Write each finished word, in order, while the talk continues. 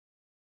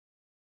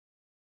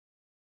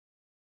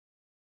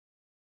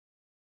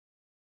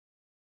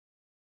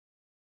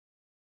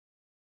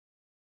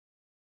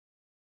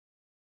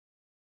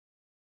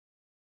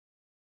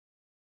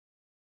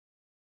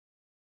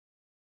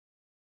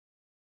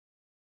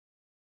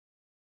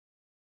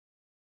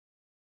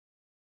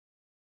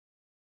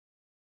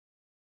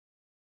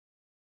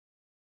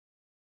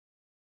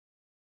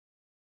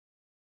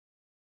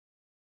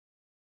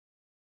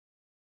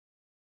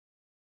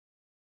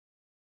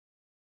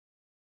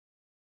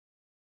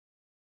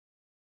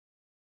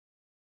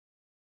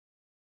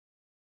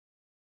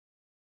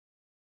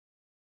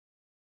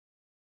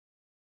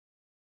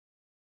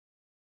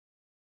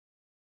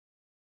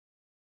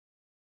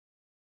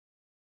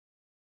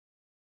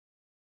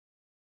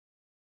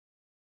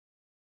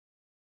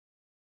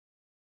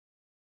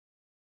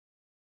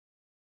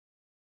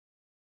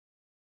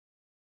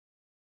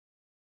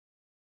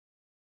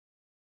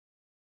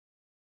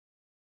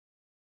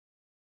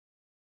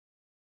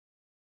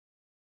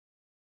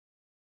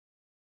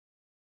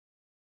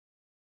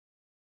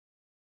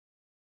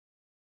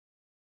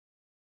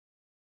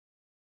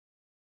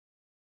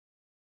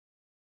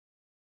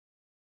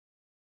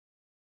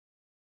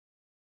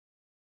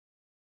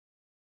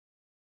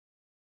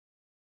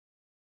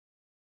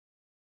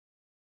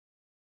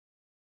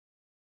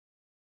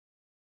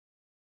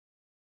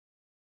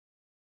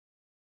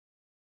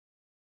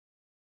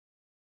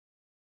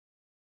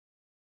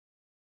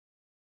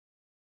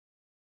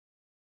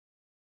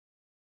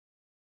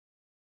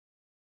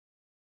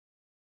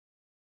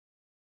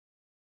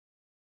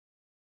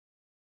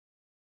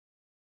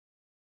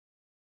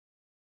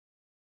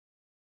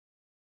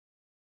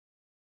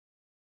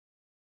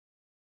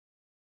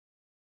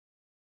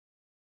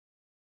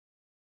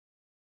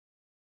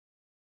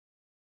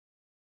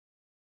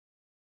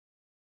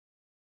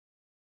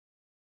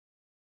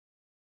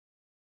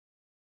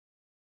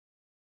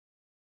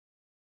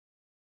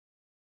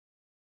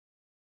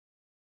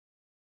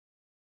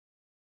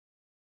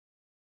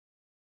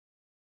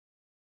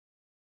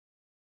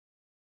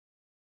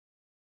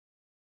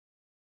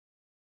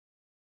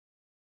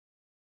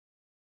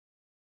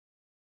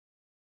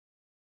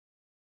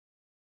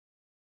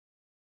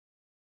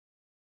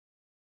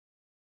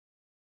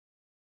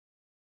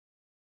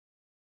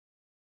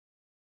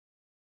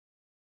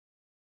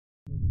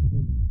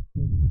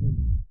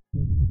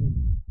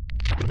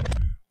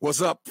What's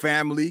up,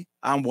 family?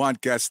 I'm Juan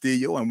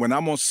Castillo, and when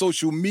I'm on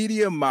social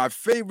media, my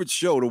favorite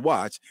show to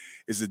watch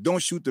is the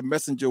Don't Shoot the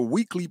Messenger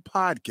weekly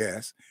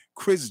podcast.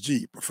 Chris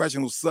G,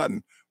 professional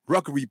Sutton,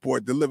 Rucker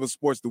Report delivers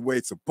sports the way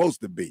it's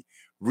supposed to be,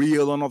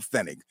 real and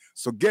authentic.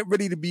 So get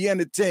ready to be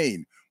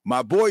entertained.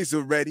 My boys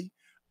are ready.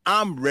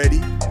 I'm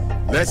ready.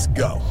 Let's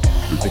go.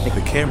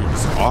 The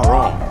cameras are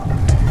on,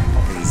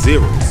 and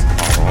zeros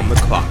are on the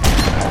clock.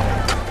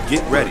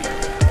 Get ready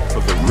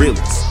for the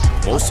realest,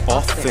 most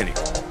authentic,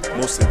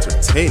 most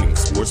entertaining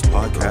sports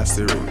podcast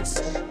there is.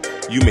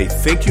 You may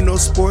think you know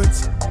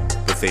sports,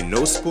 but they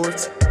know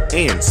sports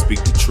and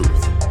speak the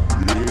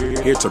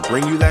truth. Here to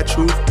bring you that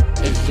truth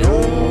is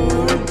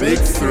your Big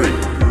Three.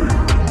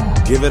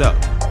 Give it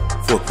up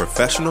for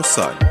professional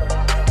son,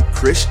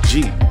 Chris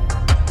G,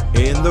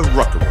 and the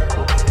Rucker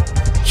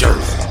Report,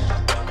 Jersey.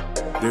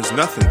 There's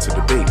nothing to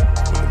debate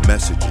when the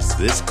message is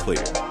this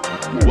clear.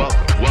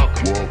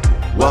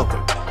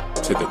 Welcome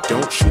to the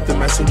Don't Shoot the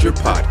Messenger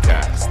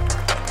podcast.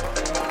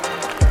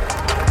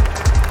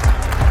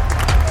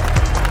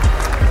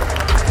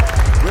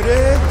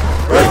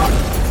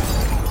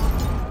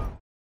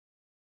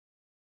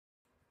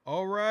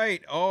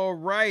 All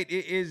right.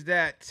 It is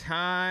that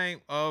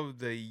time of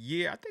the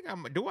year. I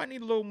think do I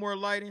need a little more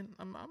lighting?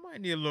 I might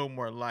need a little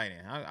more lighting.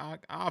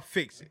 I'll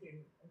fix it.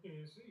 I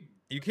can't see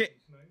you.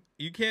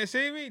 You can't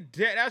see me?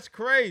 That's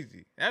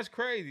crazy. That's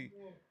crazy.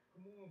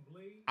 Come on,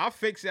 Blade. I'll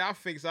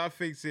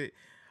fix it.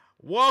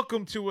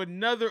 Welcome to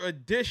another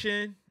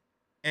edition,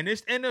 and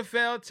it's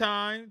NFL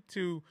time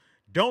to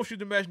Don't Shoot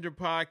the Messenger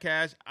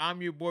podcast.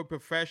 I'm your boy,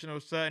 Professional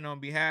Sutton, on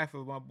behalf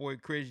of my boy,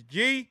 Chris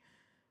G.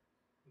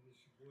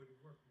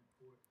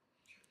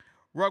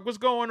 Ruck, what's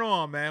going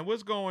on, man?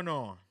 What's going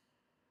on?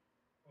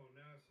 Oh,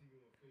 now I see you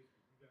on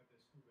Facebook. You got that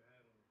stupid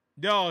hat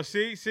on. Yo,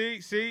 see,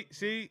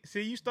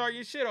 you start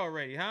your shit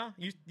already, huh?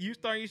 You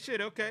start your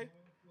shit, okay.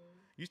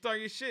 You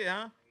start your shit,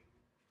 huh?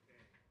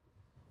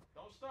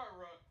 Don't start,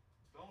 Ruck.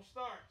 Don't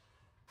start.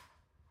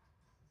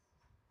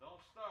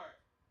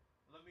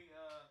 Let me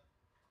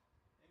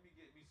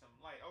get me some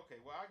light.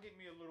 Okay, well, I'll get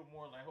me a little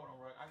more light. Hold on,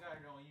 Ruck. I got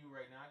it on you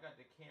right now. I got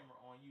the camera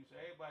on you,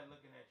 so everybody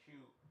looking at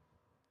you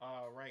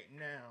right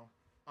now.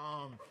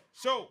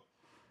 So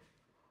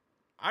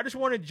I just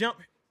want to jump.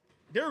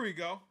 There we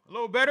go. A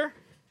little better.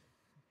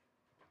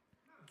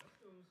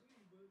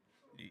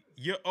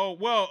 Yeah.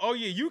 Yeah.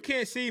 You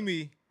can't see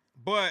me,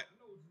 but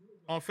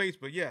on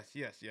Facebook, yes.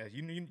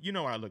 You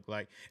know what I look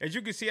like. As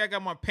you can see, I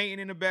got my painting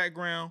in the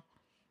background.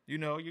 You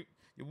know, your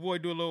boy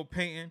do a little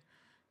painting.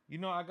 You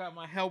know, I got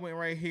my helmet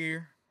right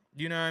here.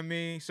 You know what I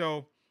mean?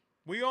 So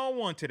we on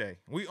one today.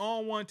 We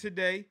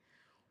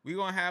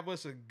gonna have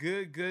us a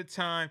good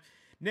time.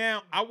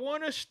 Now, I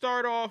want to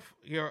start off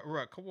here.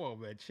 Come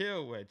on, man.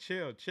 Chill.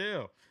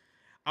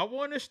 I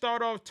want to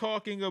start off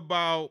talking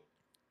about,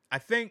 I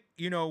think,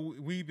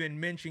 we've been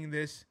mentioning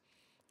this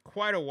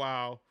quite a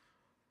while.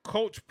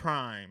 Coach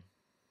Prime,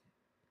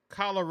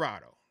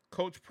 Colorado.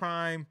 Coach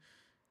Prime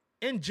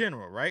in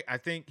general, right? I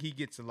think he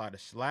gets a lot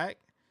of slack.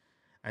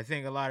 I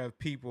think a lot of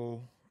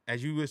people,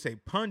 as you would say,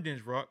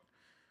 pundits, Ruck,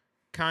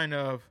 kind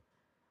of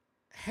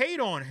hate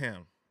on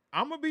him.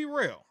 I'm going to be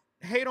real.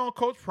 Hate on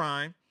Coach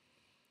Prime.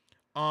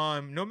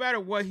 No matter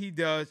what he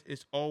does,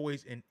 it's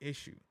always an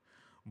issue.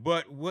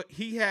 But what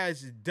he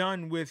has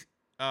done with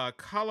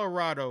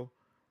Colorado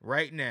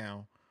right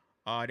now,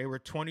 they were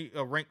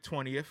ranked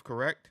 20th,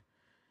 correct?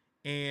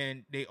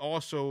 And they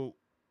also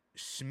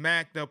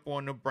smacked up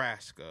on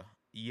Nebraska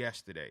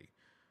yesterday.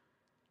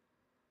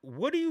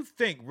 What do you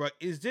think, Ruck?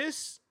 Is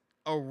this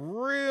a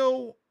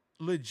real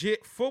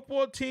legit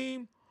football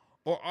team,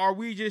 or are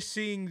we just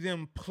seeing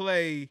them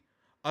play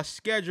a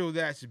schedule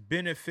that's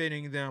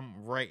benefiting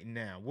them right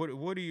now? What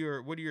are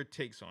your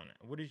takes on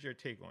that? What is your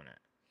take on that?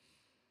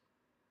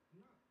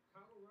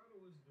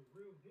 Colorado is the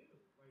real deal.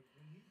 Like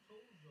when he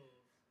told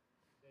y'all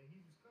that he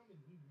was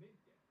coming, he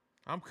meant that.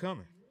 I'm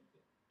coming. He meant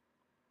that.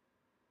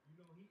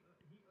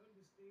 He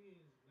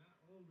understands not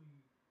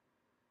only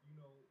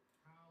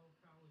how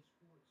college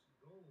sports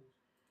goes,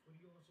 but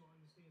he also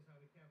understands how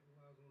to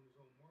capitalize on his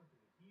own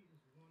marketing. He is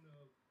one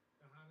of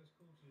the hottest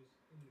coaches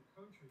in the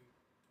country,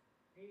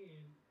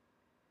 and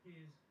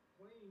his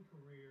playing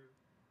career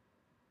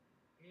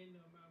and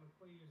the amount of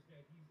players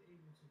that he's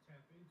able to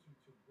tap into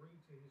to bring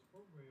to his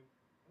program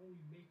only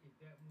make it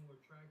that more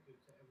attractive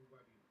to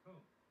everybody to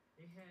come.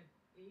 They had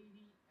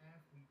 80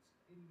 athletes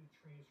in the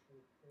transfer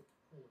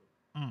portal.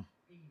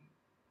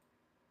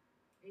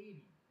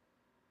 80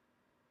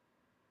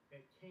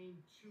 that came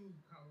to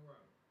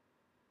Colorado,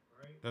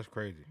 right? That's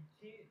crazy.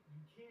 You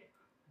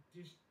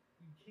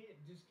can't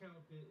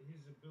discount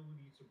his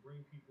ability to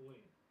bring people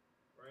in.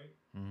 Right,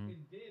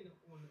 and then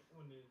on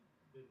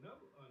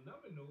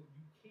another note,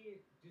 you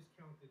can't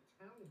discount the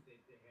talent that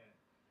they had.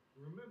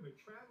 Remember,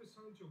 Travis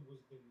Hunter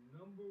was the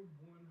number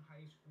one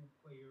high school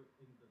player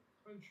in the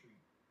country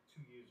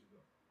 2 years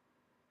ago.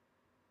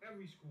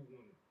 Every school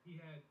wanted him. He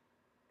had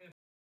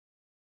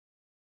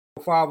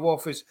 5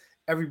 offers.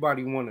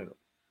 Everybody wanted him.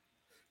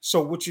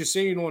 So what you're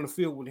seeing on the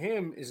field with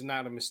him is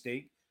not a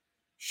mistake.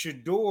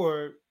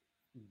 Shador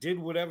did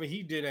whatever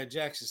he did at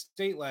Jackson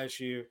State last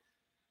year,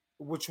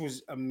 which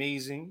was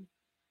amazing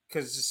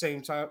because it's the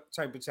same type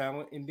of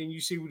talent. And then you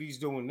see what he's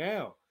doing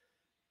now.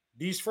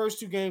 These first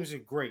two games are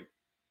great,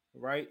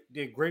 right?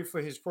 They're great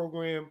for his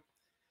program.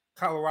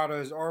 Colorado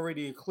has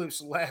already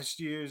eclipsed last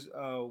year's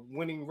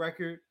winning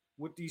record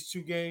with these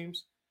two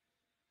games.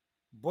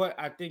 But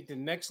I think the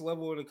next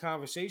level of the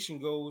conversation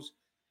goes,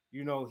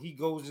 he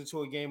goes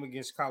into a game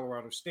against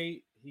Colorado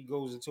State, he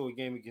goes into a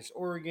game against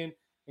Oregon,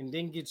 and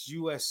then gets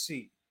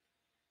USC.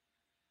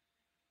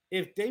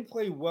 If they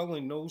play well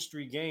in those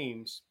three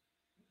games,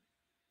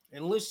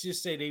 and let's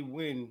just say they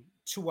win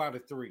two out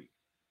of three,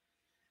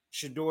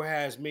 Shador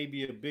has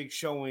maybe a big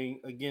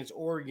showing against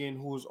Oregon,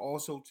 who is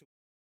also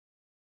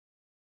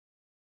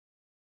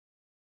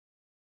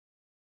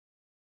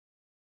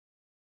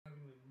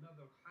having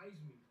another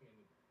Heisman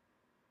candidate.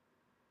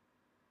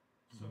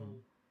 So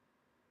Mhm.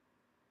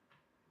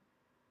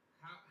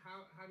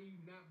 how do you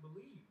not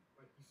believe?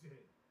 Like you said,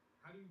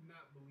 how do you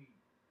not believe?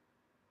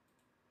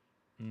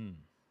 Mm.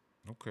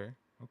 Okay.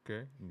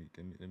 Okay.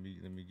 Let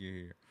me get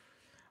here.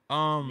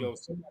 Um. Yo,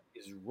 somebody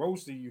is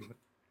roasting you on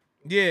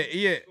Yeah. social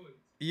Yeah. toilets.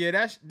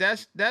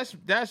 Yeah.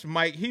 That's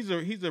Mike. He's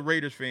a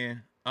Raiders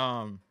fan. So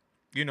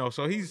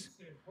Oh, he he's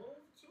said Hove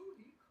too.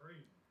 He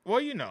crazy. well.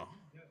 He definitely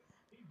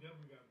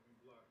got to be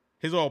blocked.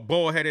 His all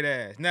bald headed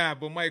ass. Nah,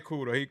 but Mike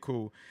cool though. He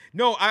cool.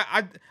 No,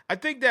 I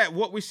think that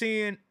what we're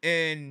seeing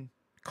in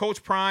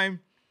Coach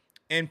Prime,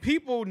 and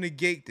people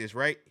negate this,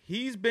 right?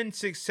 He's been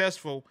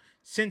successful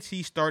since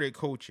he started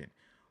coaching.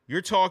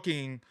 You're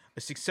talking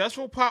a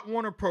successful Pop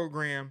Warner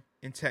program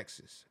in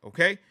Texas,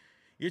 okay?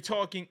 You're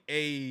talking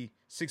a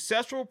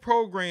successful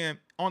program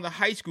on the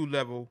high school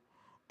level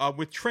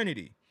with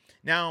Trinity.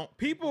 Now, And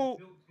he people,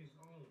 built his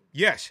own.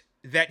 yes,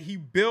 that he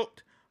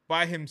built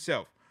by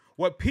himself.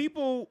 What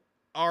people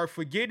are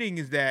forgetting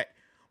is that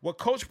what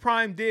Coach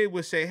Prime did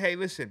was say, hey,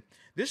 listen,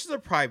 this is a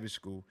private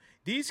school.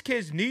 These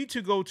kids need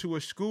to go to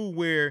a school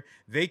where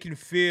they can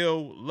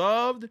feel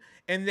loved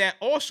and that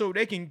also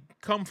they can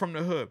come from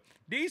the hood.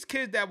 These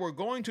kids that were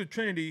going to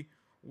Trinity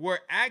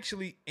were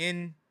actually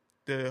in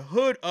the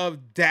hood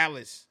of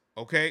Dallas,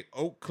 okay?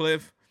 Oak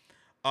Cliff,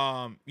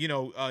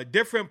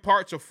 different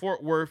parts of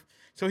Fort Worth.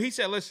 So he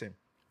said, listen,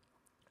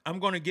 I'm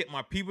going to get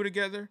my people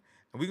together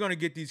and we're going to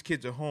get these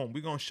kids at home.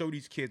 We're going to show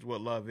these kids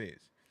what love is.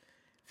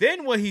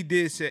 Then what he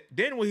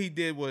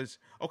did was,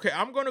 okay,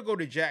 I'm going to go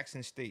to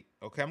Jackson State.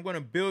 Okay, I'm going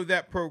to build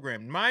that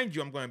program. Mind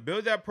you, I'm going to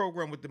build that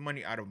program with the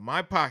money out of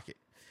my pocket.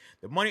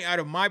 The money out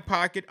of my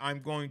pocket,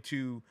 I'm going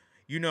to,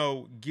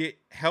 get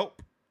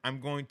help. I'm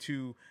going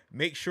to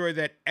make sure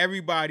that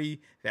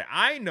everybody that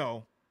I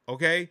know,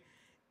 okay,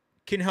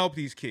 can help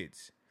these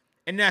kids.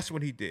 And that's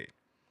what he did.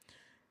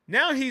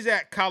 Now he's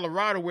at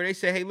Colorado where they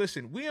say, hey,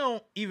 listen, we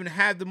don't even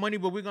have the money,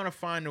 but we're going to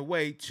find a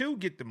way to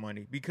get the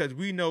money because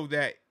we know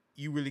that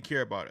you really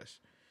care about us.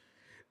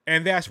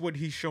 And that's what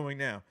he's showing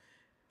now.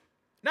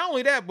 Not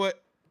only that,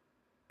 but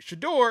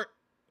Shador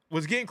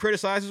was getting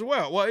criticized as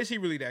well. Well, is he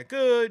really that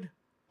good?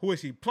 Who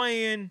is he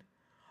playing?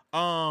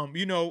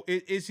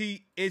 Is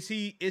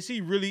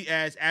he really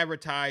as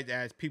advertised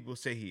as people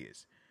say he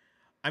is?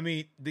 I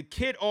mean, the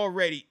kid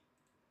already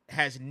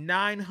has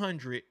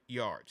 900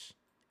 yards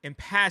in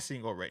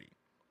passing already.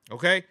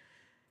 Okay?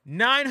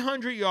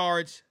 900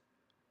 yards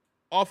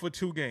off of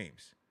 2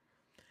 games.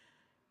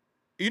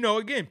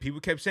 Again, people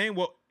kept saying,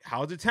 well,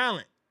 how's the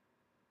talent?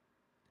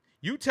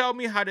 You tell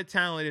me how the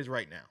talent is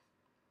right now.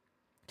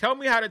 Tell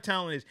me how the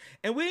talent is.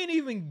 And we didn't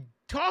even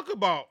talk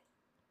about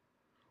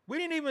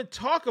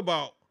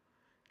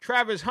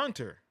Travis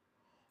Hunter,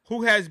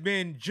 who has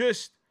been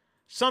just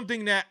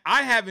something that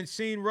I haven't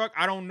seen, Ruck.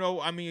 I don't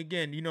know. I mean,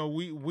 again,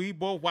 we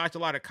both watch a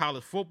lot of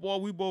college football.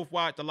 We both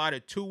watch a lot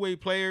of two-way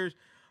players.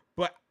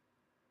 But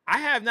I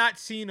have not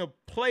seen a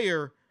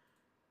player,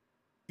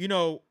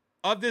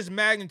 of this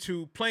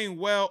magnitude playing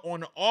well on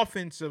the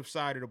offensive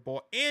side of the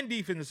ball and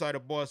defensive side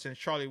of the ball since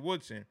Charlie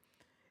Woodson.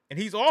 And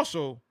he's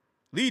also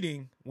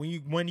leading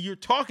when you're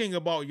talking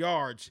about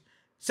yards.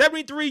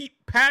 73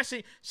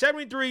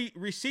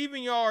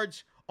 receiving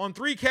yards on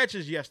 3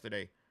 catches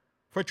yesterday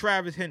for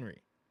Travis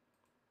Henry.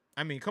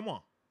 I mean, come on.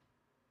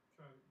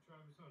 Travis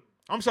Hunter.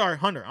 I'm sorry,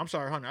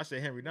 Hunter. I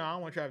said Henry. No, I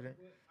don't want Travis Henry.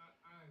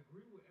 I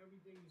agree with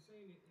everything you're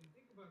saying, and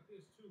think about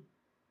this too.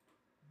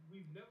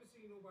 We've never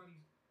seen nobody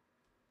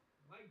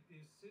like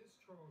this since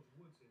Charles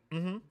Woodson,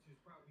 Mm-hmm. which is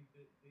probably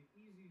the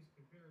easiest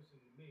comparison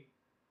to make,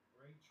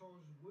 right?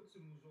 Charles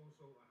Woodson was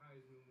also a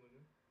Heisman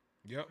winner.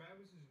 Yep.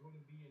 Travis is going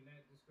to be in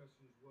that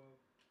discussion as well.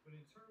 But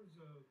in terms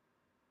of,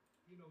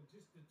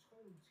 just the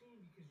total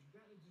team, because you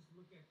got to just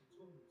look at the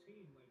total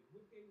team, like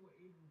what they were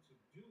able to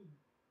do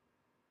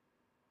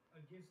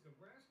against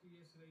Nebraska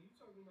yesterday. You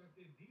talking about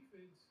their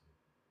defense?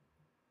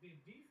 Their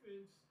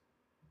defense,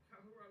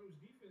 Colorado's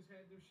defense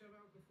had them shut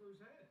out the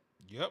first half.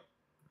 Yep.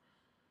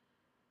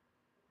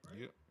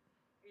 Right? Yep.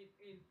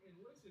 And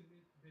listen,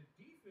 the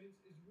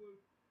defense is what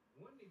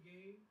won the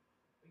game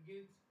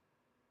against.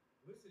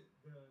 Listen,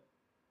 the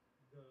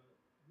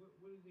what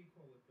do they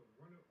call it? The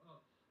runner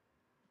up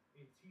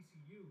in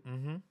TCU.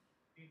 Mm-hmm.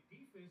 their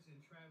defense and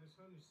Travis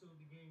Hunter sealed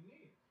the game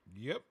there.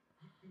 Yep.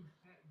 You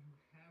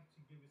have to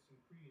give it some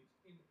credence.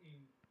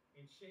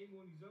 And shame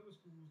on these other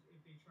schools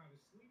if they try to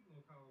sleep on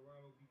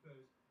Colorado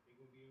because they're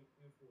gonna be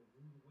in for a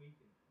rude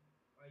awakening.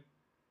 Like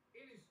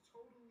it is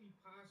totally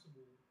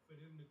possible for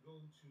them to go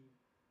to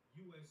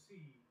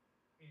USC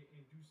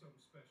and do something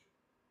special.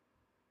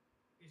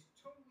 It's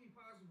totally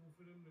possible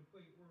for them to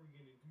play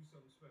Oregon and do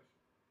something special.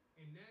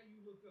 And now you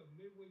look up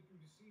midway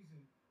through the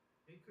season,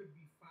 they could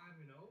be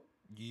 5-0.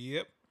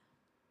 Yep.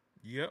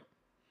 Yep.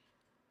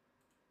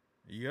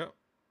 Yep.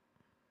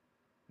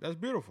 That's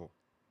beautiful.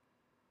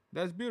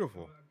 That's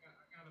beautiful. I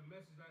got a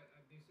message.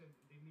 They said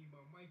they need my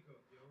mic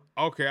up, yo.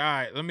 Okay, all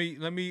right. Let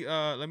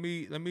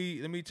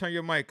me turn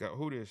your mic up.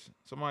 Who this?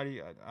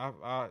 Somebody.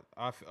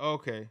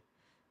 Okay.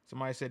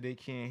 Somebody said they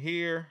can't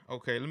hear.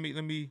 Okay, let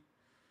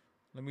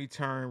me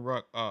turn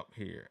Ruck up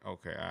here.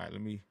 Okay, all right.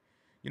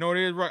 You know what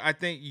it is, Ruck? I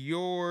think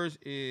yours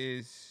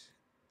is.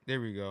 There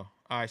we go.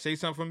 All right, say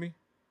something for me.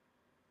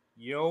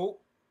 Yo.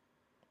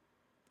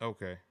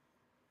 Okay.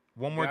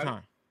 One more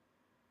time.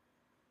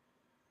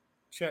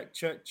 Check.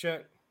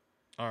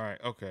 All right.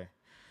 Okay.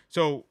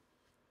 So,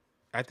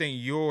 I think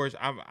yours.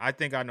 I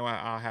think I know what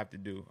I'll have to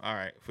do. All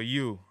right, for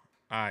you.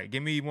 All right,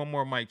 give me one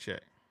more mic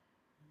check.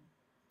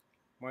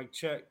 Mic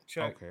check.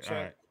 Okay. All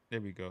right.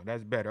 There we go.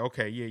 That's better.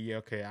 Okay. Yeah.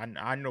 Okay.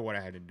 I know what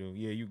I had to do.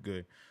 Yeah, you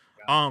good.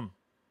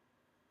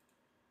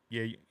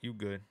 Yeah, you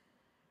good.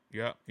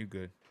 Yep, you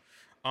good.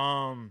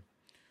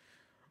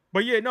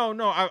 But yeah, no.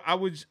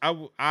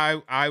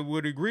 I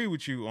would agree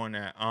with you on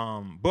that.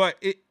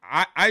 But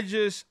I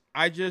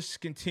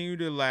just continue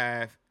to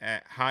laugh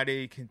at how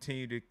they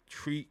continue to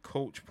treat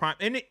Coach Prime.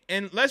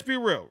 And let's be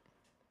real,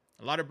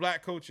 a lot of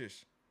black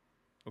coaches,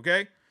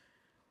 okay,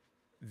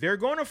 they're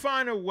going to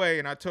find a way.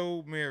 And I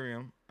told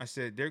Miriam, I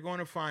said they're going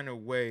to find a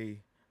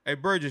way. Hey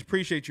Burgess,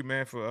 appreciate you,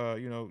 man, for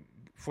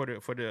for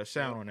the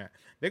sound on that.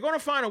 They're going to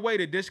find a way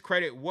to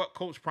discredit what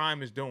Coach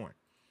Prime is doing.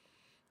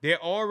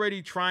 They're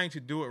already trying to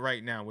do it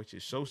right now, which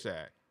is so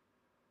sad.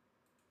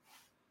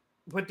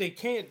 But they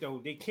can't, though.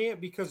 They can't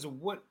because of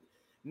what,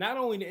 not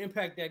only the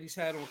impact that he's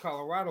had on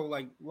Colorado,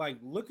 like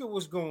look at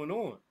what's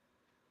going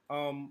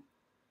on.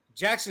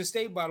 Jackson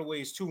State, by the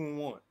way, is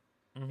 2-1,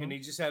 and they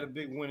just had a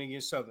big win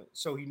against Southern.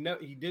 So he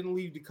didn't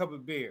leave the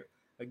cupboard bare.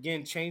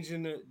 Again,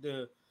 changing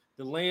the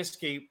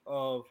landscape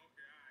of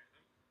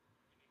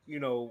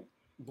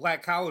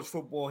black college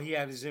football. He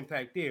had his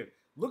impact there.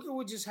 Look at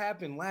what just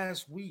happened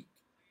last week,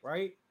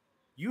 right?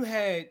 You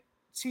had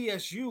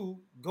TSU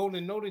go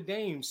to Notre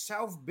Dame,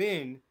 South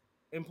Bend,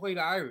 and play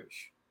the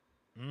Irish.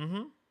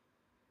 Mm-hmm.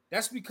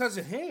 That's because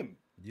of him.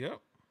 Yep.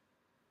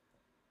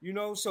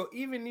 So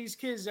even these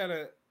kids that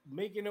are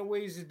making their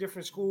ways to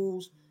different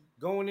schools,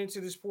 going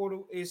into this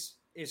portal, it's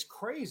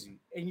crazy.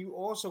 And you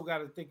also got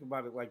to think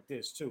about it like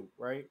this too,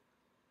 right?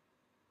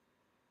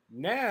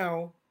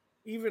 Now,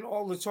 even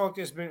all the talk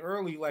that's been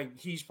early, like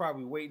he's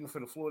probably waiting for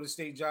the Florida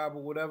State job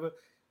or whatever,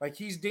 like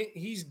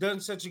he's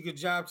done such a good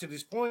job to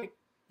this point,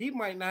 he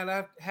might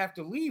not have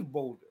to leave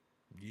Boulder.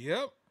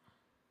 Yep.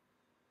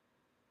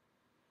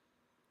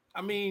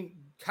 I mean,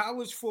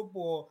 college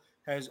football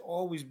has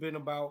always been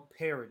about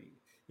parity.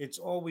 It's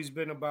always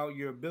been about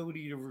your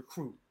ability to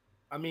recruit.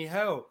 I mean,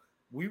 hell,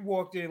 we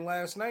walked in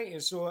last night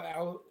and saw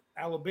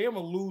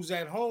Alabama lose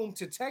at home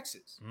to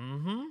Texas.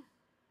 Mm-hmm.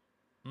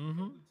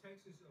 Mm-hmm.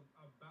 Texas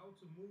about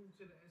to move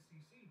to the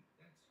SEC.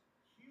 That's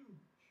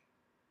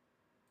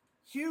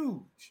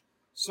huge.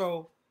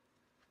 So,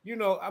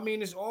 I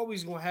mean, it's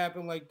always going to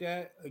happen like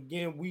that.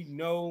 Again, we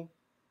know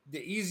the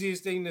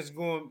easiest thing that's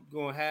going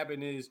to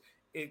happen is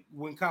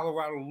when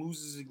Colorado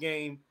loses a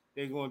game,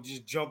 they're going to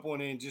just jump on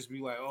it and just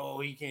be like, oh,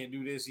 he can't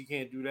do this, he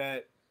can't do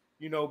that.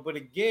 But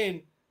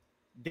again,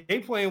 they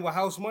playing with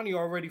house money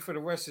already for the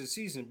rest of the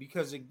season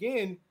because,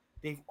 again,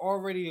 they've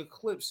already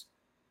eclipsed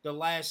the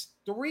last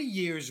 3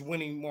 years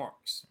winning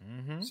marks.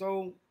 Mm-hmm.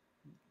 So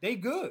they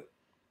good.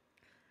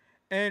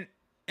 And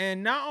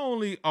not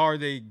only are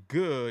they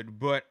good,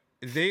 but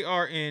they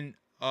are in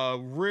a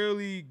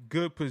really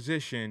good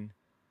position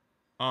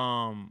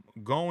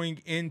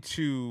going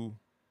into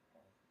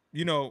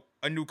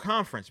a new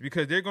conference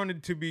because they're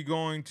going to be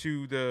going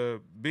to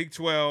the Big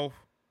 12,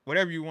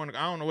 whatever you want to,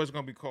 I don't know what's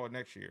going to be called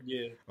next year.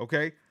 Yeah.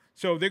 Okay.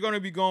 So they're going to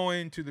be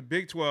going to the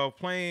Big 12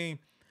 playing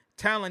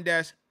talent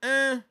that's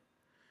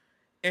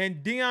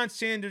and Deion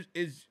Sanders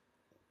is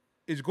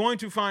going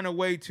to find a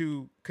way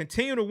to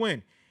continue to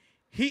win.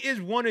 He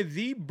is one of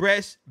the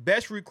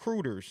best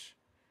recruiters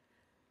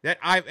that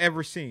I've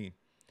ever seen.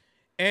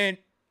 And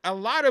a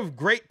lot of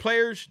great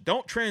players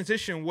don't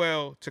transition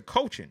well to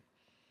coaching.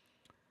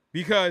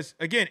 Because,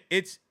 again,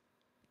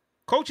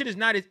 coaching is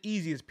not as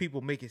easy as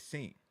people make it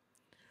seem.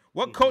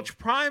 What Coach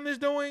Prime is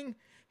doing,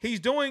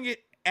 he's doing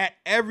it at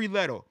every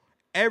level,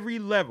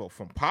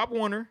 from Pop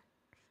Warner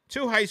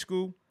to high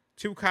school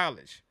to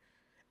college.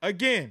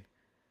 Again,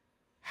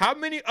 how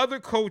many other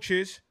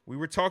coaches, we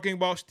were talking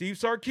about Steve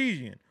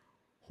Sarkisian,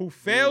 who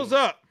fails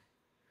up,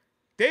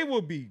 they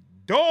will be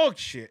dog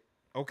shit,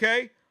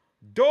 okay?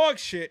 Dog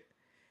shit.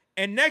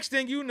 And next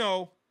thing you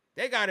know,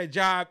 they got a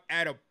job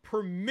at a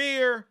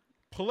premier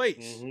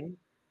place.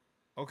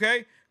 Mm-hmm.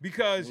 Okay?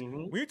 Because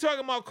Mm-hmm. when you're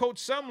talking about Coach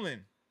Sumlin,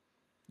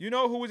 you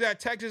know who was at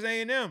Texas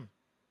A&M.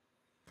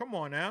 Come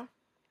on now.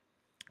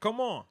 Come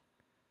on.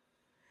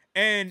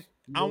 And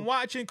I'm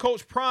watching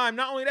Coach Prime.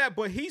 Not only that,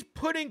 but he's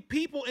putting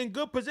people in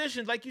good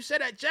positions, like you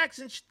said, at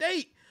Jackson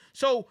State.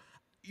 So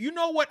you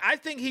know what I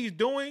think he's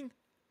doing?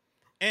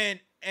 And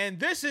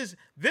this is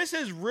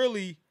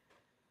really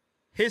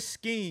his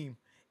scheme.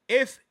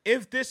 If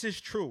this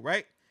is true,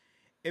 right?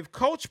 If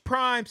Coach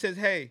Prime says,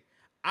 hey,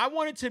 I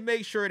wanted to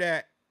make sure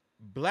that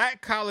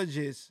black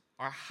colleges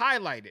are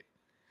highlighted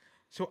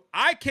so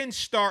I can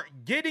start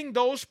getting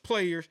those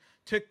players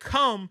to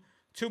come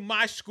to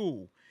my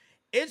school,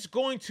 it's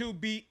going to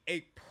be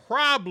a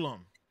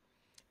problem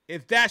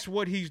if that's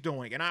what he's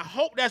doing. And I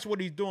hope that's what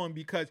he's doing,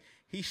 because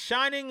he's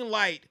shining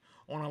light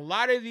on a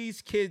lot of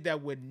these kids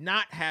that would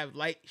not have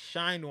light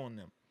shined on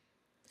them.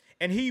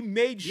 And he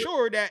made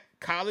sure that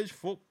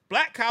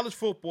black college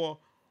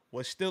football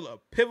was still a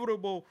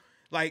pivotal,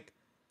 like,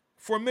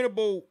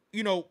 formidable,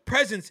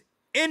 presence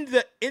in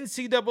the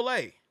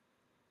NCAA.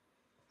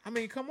 I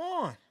mean, come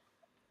on.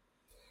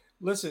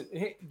 Listen,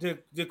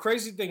 the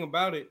crazy thing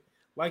about it,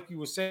 like you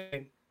were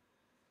saying,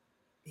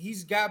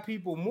 he's got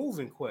people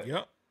moving quick.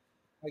 Yep.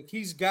 Like,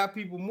 he's got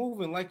people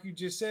moving, like you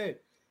just said.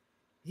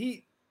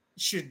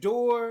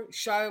 Shador,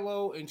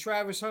 Shiloh, and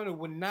Travis Hunter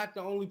were not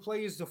the only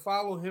players to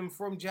follow him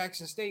from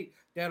Jackson State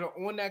that are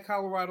on that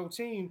Colorado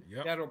team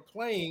that are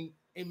playing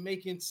and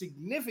making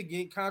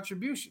significant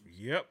contributions.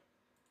 Yep.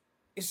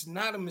 It's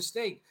not a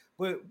mistake.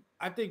 But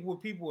I think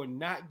what people are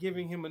not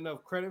giving him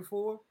enough credit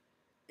for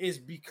is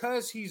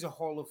because he's a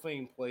Hall of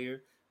Fame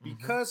player,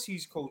 because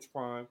he's Coach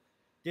Prime,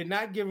 they're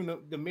not giving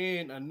the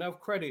man enough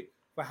credit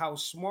for how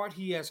smart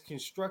he has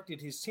constructed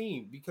his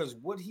team. Because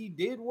what he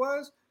did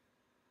was,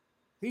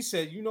 he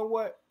said, you know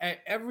what? At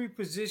every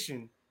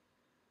position,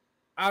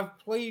 I've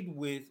played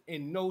with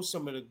and know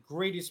some of the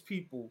greatest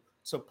people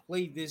to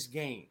play this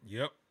game.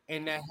 Yep.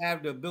 And that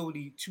have the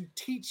ability to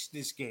teach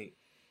this game.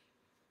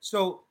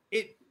 So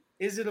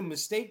is it a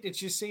mistake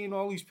that you're seeing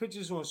all these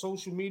pictures on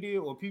social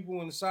media or people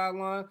on the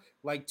sideline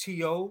like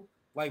T.O.,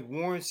 like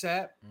Warren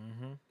Sapp?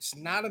 Mm-hmm. It's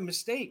not a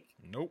mistake.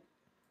 Nope.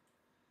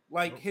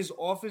 Like, his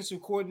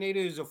offensive coordinator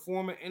is a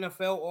former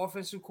NFL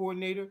offensive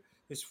coordinator.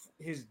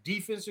 His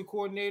defensive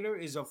coordinator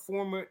is a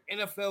former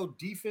NFL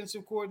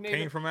defensive coordinator.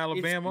 Came from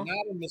Alabama.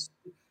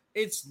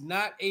 It's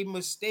not a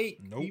mistake,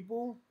 Nope.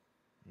 people.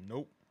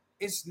 Nope.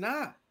 It's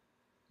not.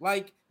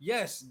 Like,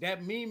 yes,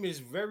 that meme is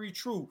very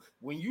true.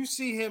 When you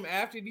see him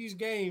after these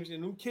games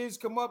and them kids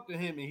come up to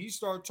him and he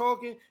start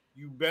talking,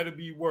 you better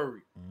be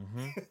worried.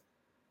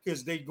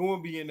 Because they going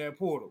to be in that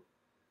portal.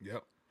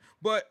 Yep.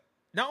 But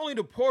not only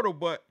the portal,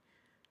 but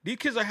these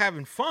kids are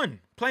having fun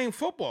playing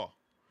football.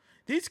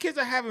 These kids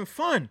are having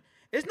fun.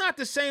 It's not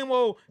the same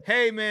old,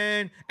 hey,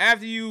 man,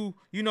 after you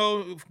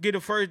get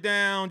a first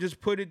down, just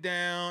put it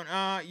down.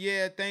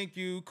 Yeah, thank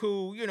you,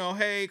 cool.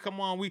 Hey,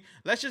 come on,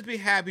 let's just be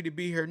happy to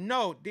be here.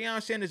 No,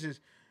 Deion Sanders is,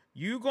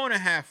 you're going to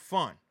have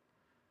fun.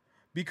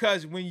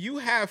 Because when you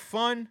have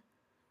fun,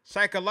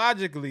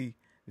 psychologically,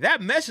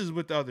 that messes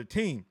with the other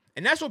team.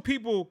 And that's what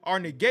people are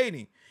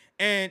negating.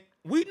 And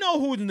we know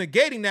who's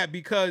negating that,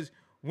 because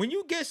when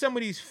you get some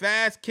of these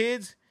fast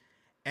kids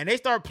and they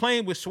start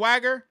playing with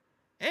swagger,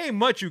 ain't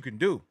much you can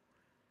do.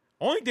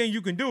 Only thing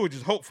you can do is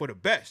just hope for the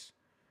best.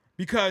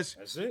 Because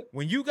that's it.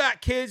 When you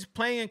got kids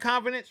playing in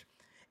confidence,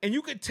 and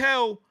you could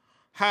tell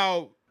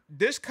how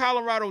this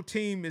Colorado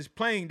team is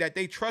playing, that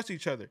they trust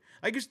each other.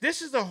 Like,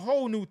 this is a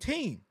whole new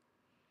team.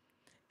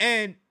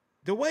 And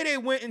the way they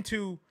went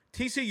into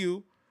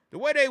TCU, the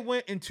way they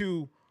went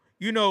into,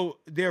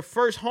 their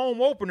first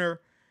home opener,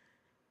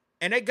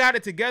 and they got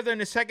it together in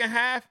the second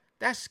half,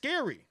 that's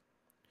scary.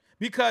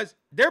 Because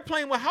they're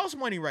playing with house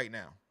money right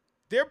now.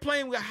 They're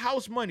playing with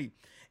house money.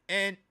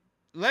 And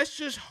let's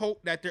just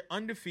hope that they're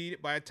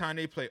undefeated by the time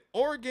they play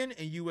Oregon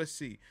and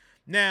USC.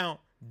 Now,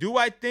 do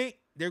I think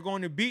they're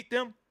going to beat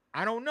them?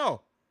 I don't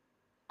know.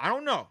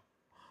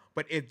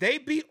 But if they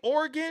beat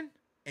Oregon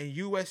and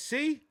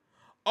USC,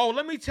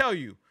 let me tell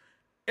you,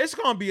 it's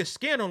going to be a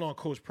scandal on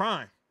Coach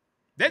Prime.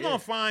 They're going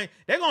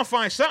to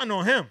find something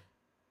on him.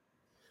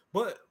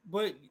 But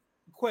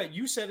Quet,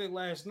 you said it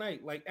last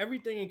night. Like,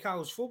 everything in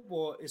college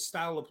football is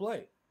style of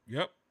play.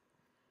 Yep.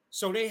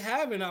 So they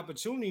have an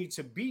opportunity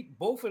to beat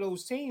both of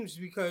those teams,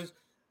 because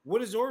what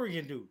does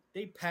Oregon do?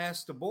 They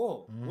pass the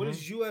ball. What does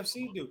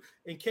UFC do?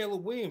 And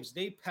Caleb Williams,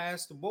 they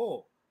pass the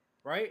ball,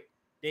 right?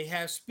 They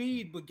have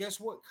speed, but guess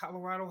what?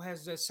 Colorado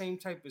has that same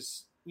type of,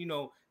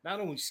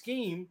 not only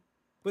scheme,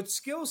 but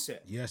skill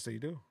set. Yes, they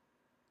do.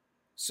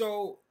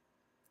 So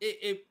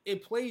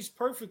it plays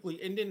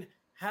perfectly. And then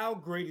how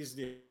great is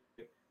this?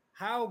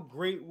 How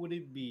great would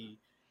it be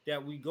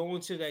that we go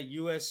into that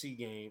USC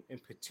game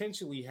and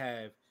potentially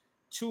have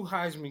two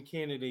Heisman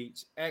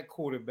candidates at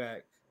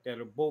quarterback that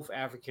are both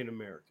African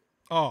American?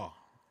 Oh.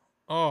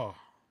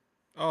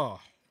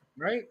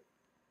 Right?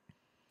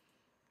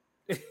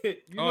 You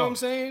know what I'm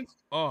saying?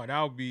 Oh,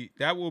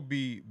 that will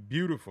be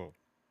beautiful.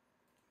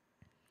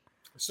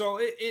 So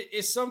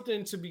it's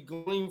something to be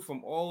gleaned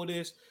from all of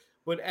this.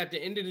 But at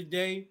the end of the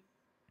day,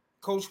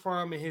 Coach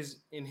Prime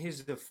in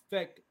his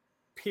effect,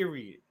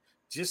 period,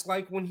 just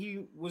like when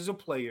he was a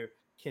player,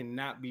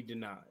 cannot be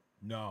denied.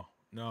 No,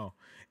 no.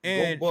 Go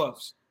And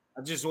Buffs.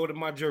 I just ordered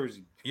my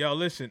jersey. yo,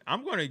 listen,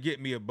 I'm gonna get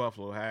me a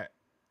Buffalo hat.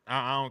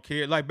 I don't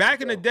care. Like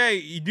back in the Go. day,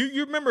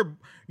 you remember?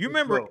 You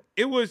Let's remember? go.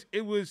 It was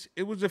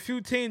a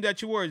few teams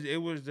that you wore.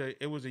 It was a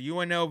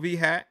UNLV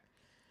hat.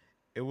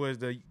 It was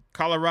the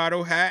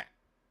Colorado hat.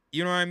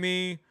 You know what I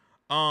mean?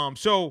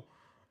 So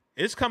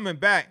it's coming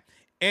back.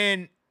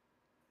 And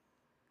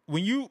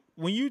when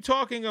you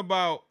talking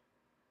about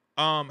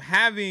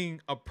having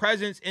a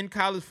presence in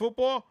college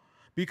football,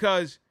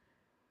 because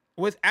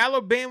with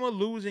Alabama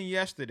losing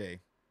yesterday,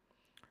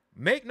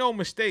 make no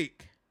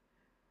mistake,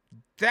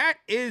 that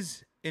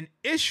is an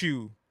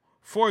issue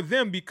for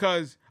them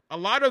because a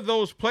lot of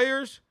those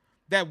players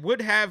that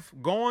would have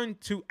gone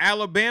to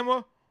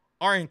Alabama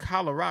are in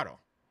Colorado.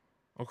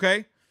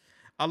 Okay?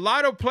 A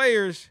lot of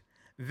players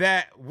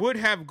that would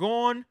have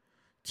gone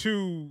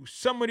to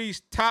some of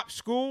these top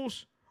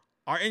schools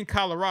are in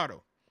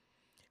Colorado.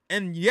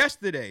 And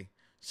yesterday,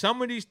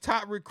 some of these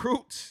top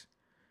recruits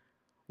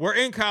were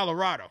in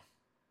Colorado.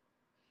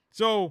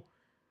 So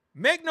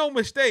make no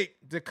mistake,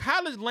 the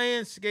college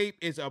landscape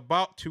is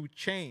about to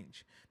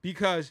change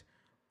because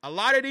a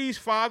lot of these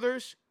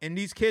fathers in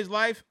these kids'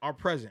 life are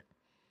present.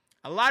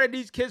 A lot of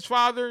these kids'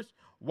 fathers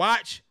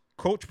watch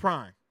Coach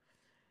Prime.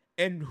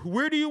 And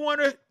where do you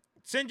want to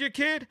send your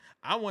kid?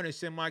 I want to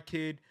send my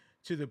kid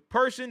to the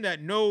person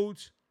that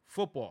knows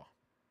football.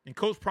 And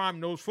Coach Prime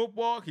knows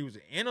football. He was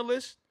an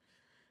analyst.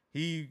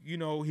 He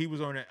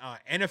was on the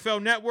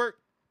NFL Network.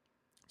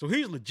 So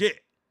he's legit.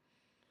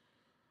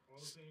 All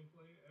the same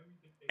player,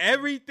 everything.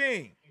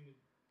 Everything.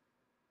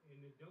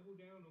 And to double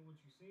down on what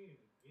you're saying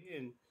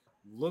Again,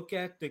 look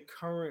at the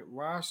current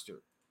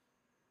roster.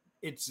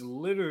 It's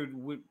littered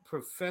with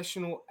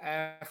professional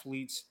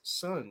athletes'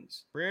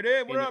 sons Brad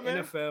Ed, what in up, the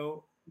man?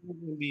 NFL,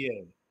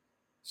 NBA.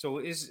 So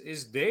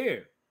it's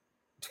there.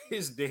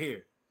 It's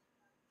there.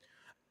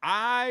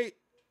 I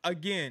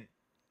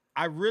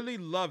really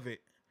love it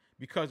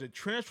because the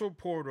transfer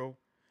portal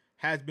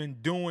has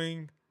been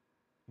doing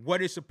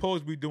what it's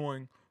supposed to be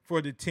doing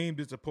for the teams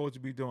it's supposed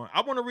to be doing.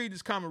 I want to read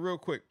this comment real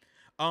quick.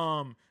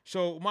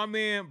 So my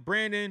man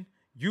Brandon,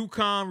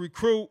 UConn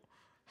recruit,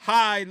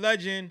 high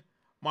legend,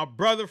 my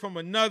brother from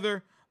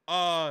another,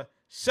 third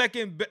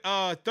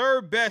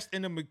best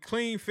in the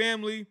McLean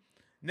family,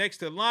 next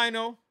to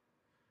Lionel,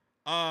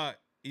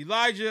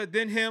 Elijah,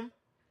 then him,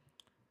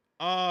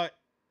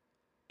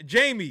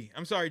 Jamie.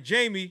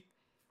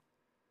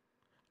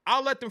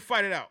 I'll let them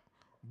fight it out.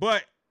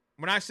 But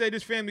when I say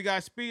this family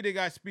got speed, they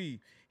got speed.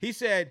 He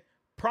said,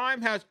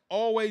 Prime has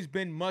always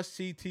been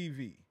must-see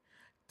TV.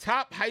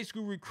 Top high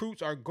school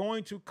recruits are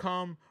going to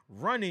come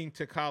running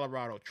to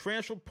Colorado.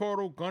 Transfer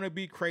portal going to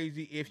be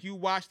crazy. If you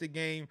watch the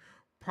game,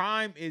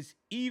 Prime is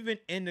even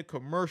in the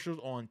commercials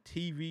on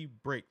TV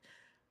break.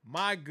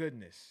 My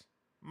goodness.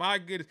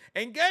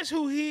 And guess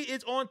who he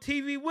is on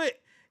TV with?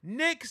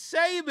 Nick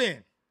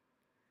Saban.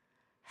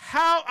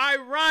 How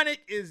ironic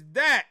is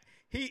that?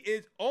 He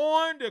is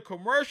on the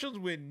commercials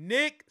with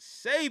Nick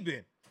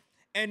Saban.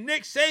 And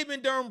Nick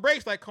Saban during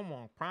breaks like, come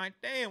on, Prime.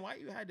 Damn, why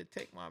you had to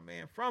take my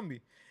man from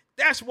me?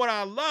 That's what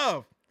I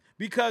love.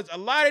 Because a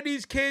lot of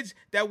these kids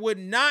that would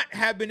not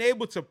have been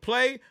able to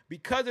play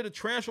because of the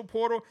transfer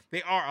portal,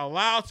 they are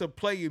allowed to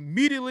play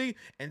immediately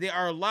and they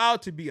are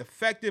allowed to be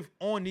effective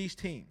on these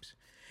teams.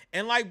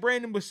 And like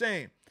Brandon was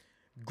saying,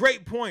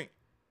 great point.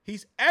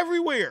 He's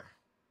everywhere.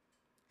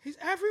 So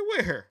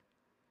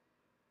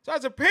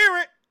as a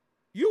parent,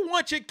 you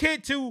want your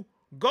kid to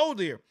go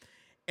there.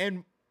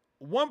 And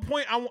one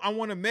point I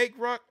want to make,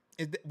 Ruck,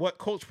 is that what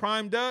Coach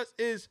Prime does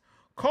is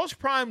Coach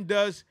Prime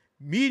does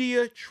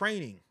media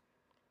training.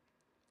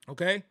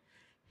 Okay?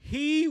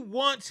 He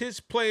wants his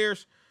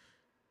players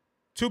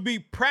to be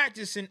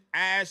practicing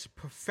as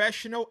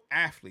professional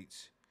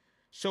athletes.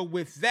 So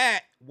with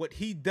that, what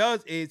he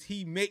does is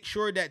he makes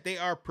sure that they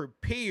are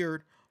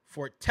prepared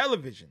for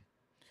television.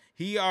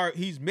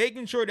 He's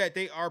making sure that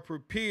they are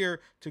prepared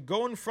to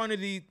go in front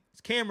of these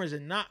cameras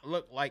and not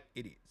look like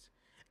idiots.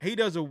 He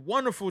does a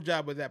wonderful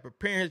job of that,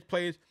 preparing his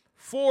players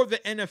for the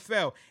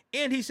NFL.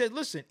 And he said,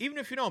 listen, even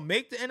if you don't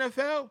make the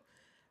NFL,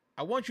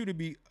 I want you to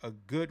be a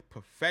good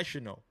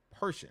professional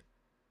person.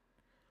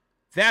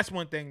 That's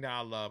one thing that I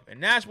love.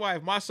 And that's why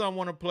if my son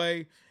want to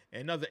play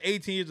another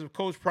 18 years of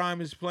Coach Prime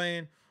is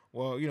playing,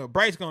 well,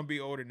 Bryce going to be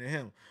older than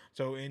him.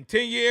 So in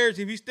 10 years,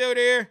 if he's still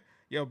there,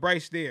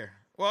 Bryce there.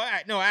 Well,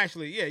 no,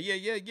 actually,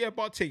 yeah,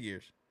 about 10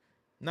 years.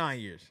 9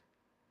 years.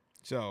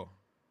 So,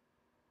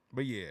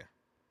 but yeah.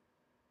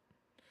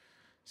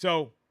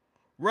 So,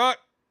 Ruck,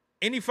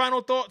 any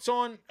final thoughts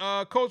on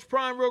Coach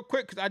Prime real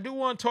quick? Because I do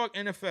want to talk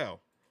NFL.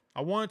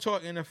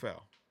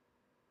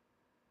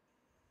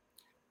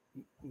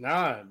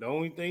 Nah, the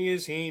only thing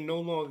is he ain't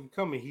no longer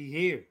coming. He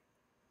here.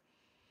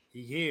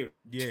 Yeah,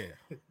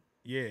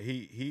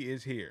 he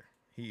is here.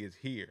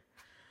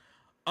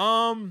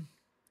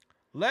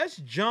 let's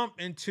jump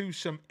into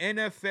some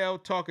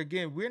NFL talk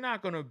again. We're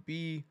not going to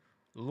be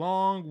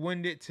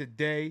long-winded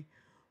today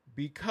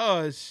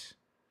because,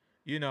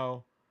 you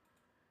know,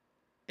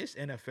 it's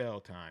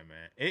NFL time,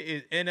 man. It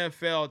is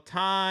NFL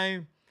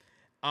time.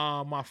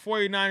 My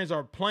 49ers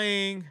are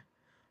playing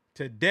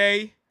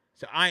today,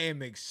 so I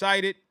am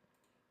excited.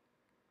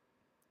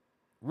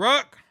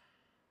 Ruck,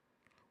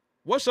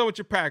 what's up with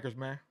your Packers,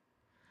 man?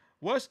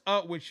 What's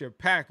up with your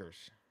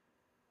Packers?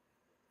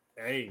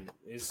 Hey,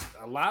 it's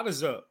a lot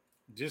is up.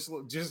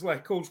 Just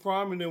like Coach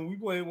Prime, and then we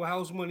playing with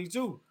house money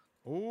too.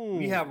 Ooh.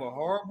 We got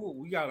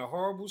a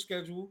horrible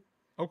schedule.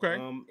 Okay.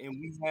 And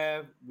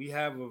we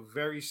have a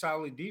very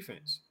solid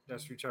defense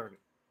that's returning.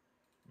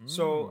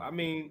 So I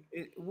mean,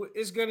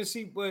 it's gonna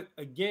see, but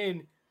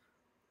again,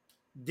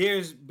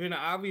 there's been an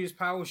obvious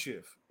power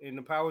shift, and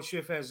the power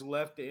shift has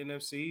left the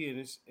NFC and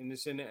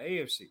it's in the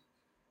AFC.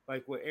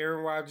 Like with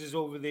Aaron Rodgers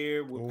over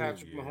there, with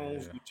Patrick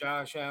Mahomes, with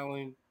Josh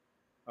Allen,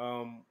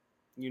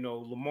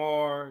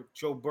 Lamar,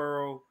 Joe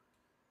Burrow,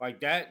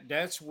 like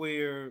that's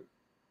where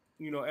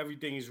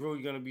everything is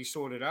really going to be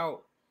sorted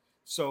out.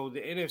 So the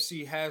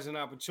NFC has an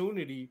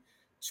opportunity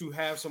to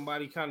have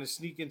somebody kind of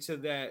sneak into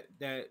that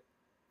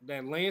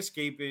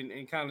landscape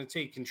and kind of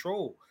take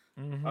control.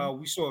 Mm-hmm.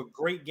 We saw a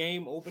great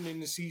game opening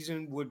the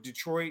season with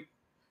Detroit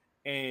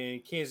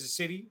and Kansas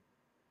City.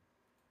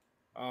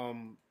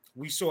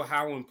 We saw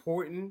how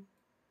important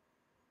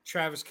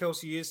Travis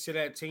Kelce is to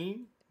that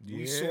team. Yeah.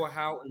 We saw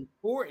how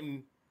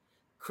important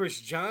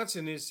Chris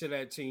Johnson is to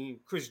that team.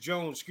 Chris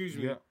Jones, excuse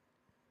me.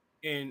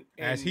 And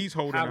as he's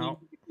holding out.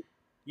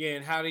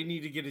 And how they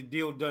need to get a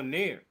deal done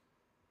there.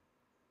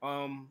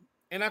 And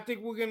I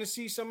think we're gonna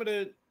see some of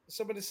the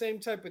same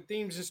type of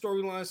themes and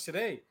storylines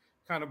today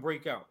kind of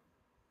break out.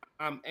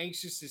 I'm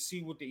anxious to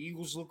see what the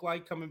Eagles look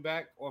like coming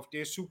back off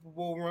their Super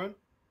Bowl run.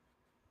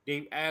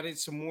 They've added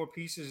some more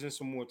pieces and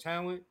some more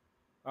talent.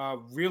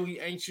 Really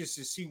anxious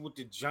to see what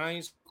the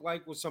Giants look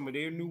like with some of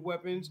their new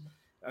weapons.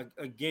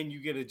 Again, you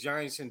get a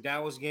Giants and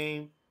Dallas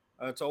game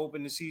to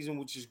open the season,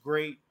 which is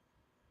great.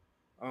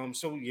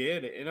 So yeah,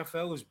 the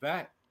NFL is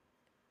back.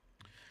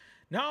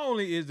 Not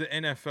only is the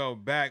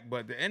NFL back,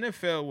 but the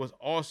NFL was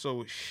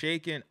also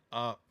shaken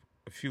up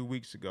a few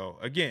weeks ago.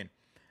 Again,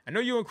 I know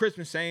you and Chris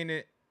been saying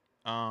it,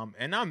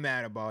 and I'm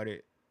mad about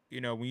it.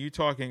 You know, when you're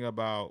talking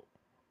about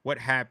what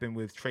happened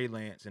with Trey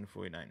Lance and the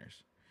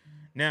 49ers.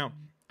 Now,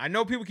 I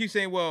know people keep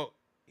saying, well,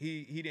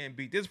 he didn't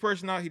beat this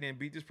person out. He didn't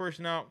beat this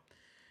person out.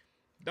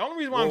 The only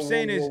reason why I'm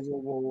saying is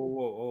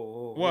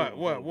what?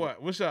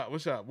 What's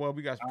up? Well,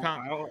 we got some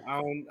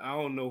I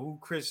don't know who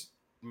Chris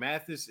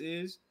Mathis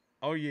is.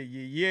 Oh yeah.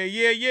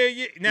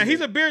 Now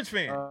he's a Bears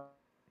fan.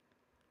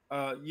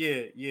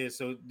 Yeah.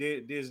 So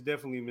there's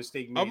definitely a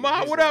mistake made.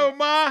 Amar, what up,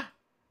 Amar?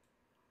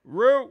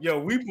 Real. Yo,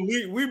 we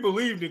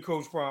believed in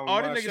Coach Prime.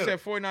 Oh, this nigga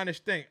said 49ers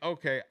stink.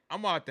 Okay,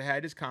 I'm about to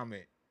have this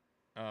comment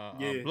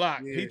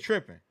blocked. Yeah. He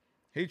tripping.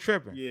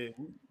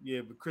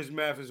 Yeah, but Chris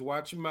Mathis,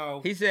 watch your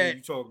mouth. He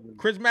said,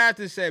 Chris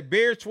Mathis said,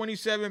 Bears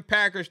 27,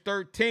 Packers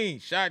 13,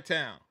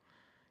 Chi-Town.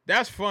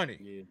 That's funny.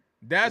 Yeah,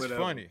 that's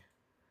funny.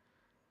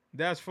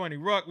 That's funny.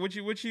 Ruck, what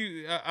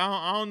you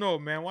I don't know,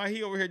 man. Why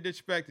he over here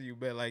disrespecting you,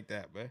 bet like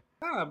that, man?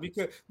 Nah,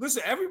 because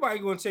listen, everybody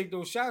gonna take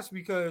those shots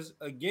because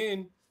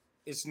again,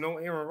 it's no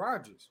Aaron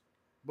Rodgers.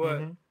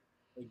 But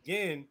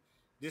again,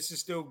 this is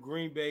still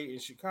Green Bay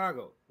and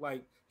Chicago.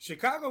 Like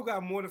Chicago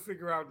got more to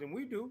figure out than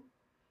we do.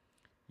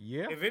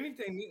 Yeah. If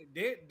anything,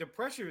 the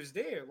pressure is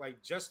there.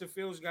 Like Justin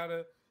Fields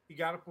gotta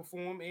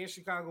perform, and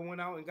Chicago went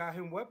out and got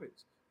him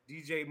weapons.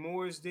 DJ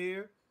Moore is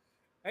there.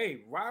 Hey,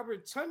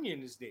 Robert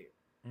Tonyan is there.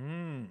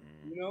 You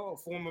know, a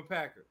former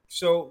Packer.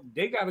 So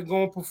they gotta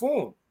go and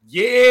perform.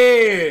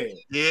 Yeah.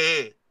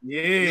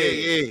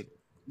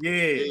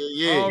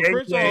 Oh,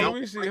 Chris, let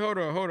me see. Hold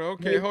on.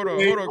 Okay, hold on,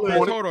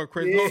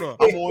 Chris.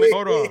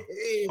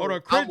 Hold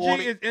on. Chris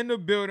G is in the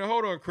building.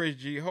 Hold on, Chris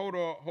G. Hold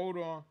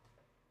on.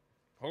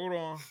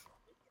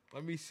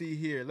 Let me see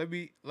here. Let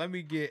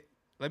me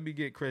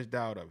get Chris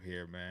dialed up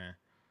here, man.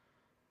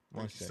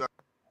 One second.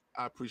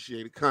 I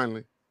appreciate it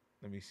kindly.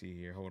 Let me see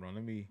here. Hold on.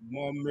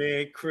 My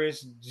man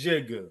Chris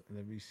Jigger.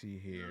 Let me see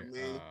here.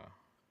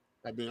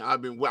 I've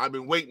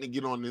been waiting to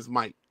get on this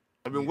mic.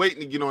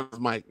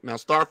 Now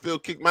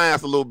Starfield kicked my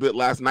ass a little bit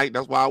last night.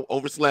 That's why I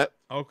overslept.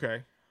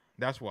 Okay.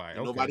 That's why.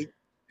 Ain't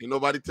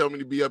nobody tell me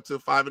to be up till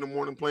 5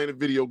 a.m. playing a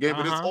video game,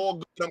 but it's all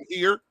good. I'm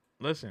here.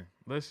 Listen.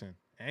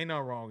 Ain't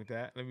nothing wrong with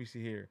that. Let me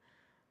see here.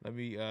 Let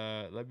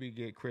me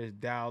get Chris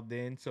dialed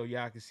in so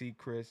y'all can see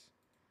Chris.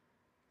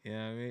 You know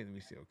what I mean? Let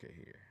me see. Okay,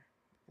 here.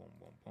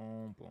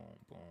 Boom.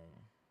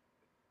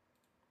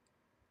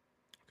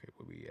 Okay,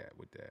 where we at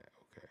with that?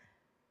 Okay.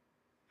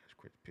 That's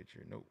Chris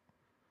picture. Nope.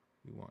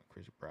 We want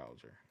Chris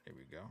browser. There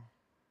we go.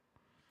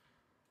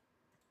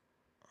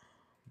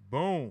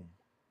 Boom.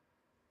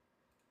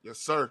 Yes,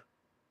 sir.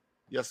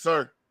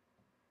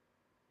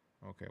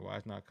 Okay, why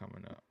it's not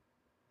coming up?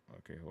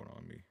 Okay, hold on.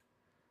 Let me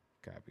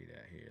copy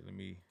that here. Let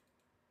me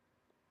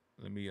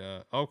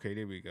okay,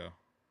 there we go.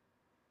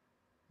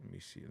 Let me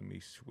see. Let me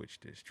switch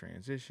this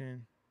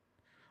transition.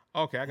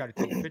 Okay, I got to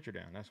take a picture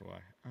down. That's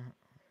why.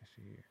 Let's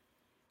see here.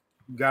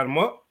 You got him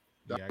up?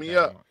 Yeah, Dial I me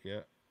got up. him. Yeah.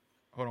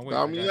 Hold on, wait.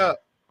 Dial me up.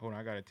 Hold on,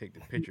 I gotta take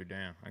the picture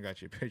down. I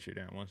got your picture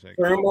down. 1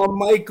 second. Turn my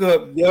mic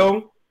up,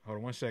 yo. Hold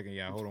on 1 second,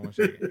 y'all. Hold on 1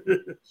 second.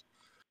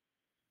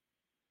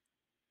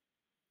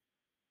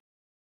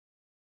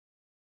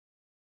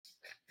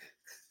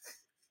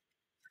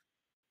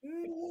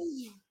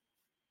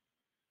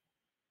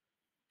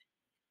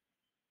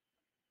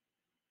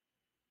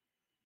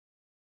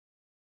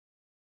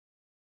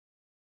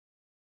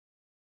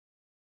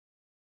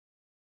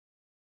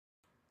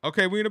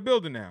 Okay, we in the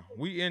building now.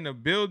 We in the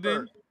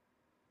building.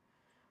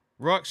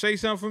 Ruck, say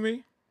something for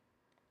me.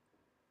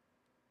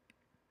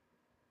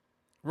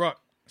 Ruck,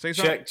 say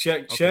something.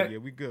 Check. Okay, yeah,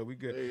 we good.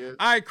 There he is.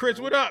 All right, Chris,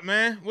 what up,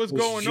 man? What's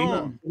going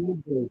on?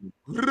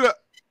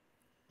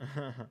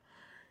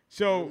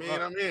 So,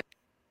 I'm in.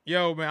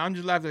 yo, man, I'm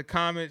just laughing at the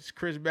comments.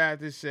 Chris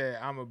Baptist said,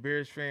 "I'm a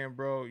Bears fan,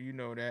 bro. You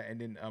know that." And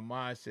then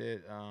Ahmad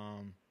said,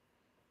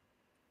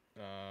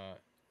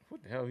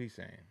 what the hell he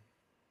saying?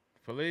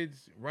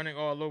 Philid's running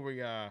all over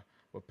y'all,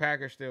 but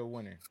Packers still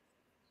winning.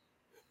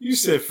 You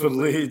said for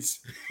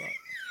lids.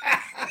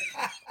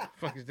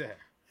 Fuck is that?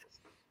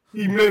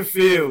 He meant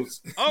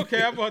Fields.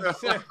 Okay, I'm about to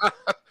say.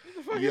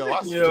 Yo,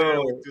 I swear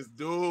with this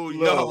dude.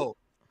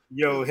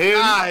 Yo, him.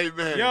 Hi,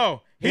 man.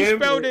 Yo, he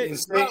spelled it. And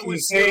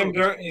Sam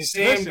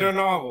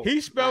Darnold.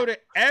 He spelled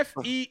it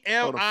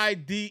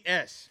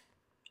Felids.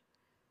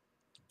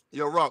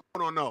 Yo, Rock,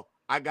 hold on, no.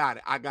 I got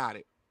it.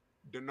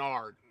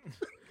 Denard.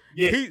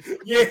 Yeah.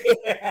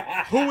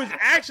 Who is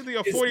actually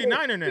a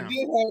 49er now.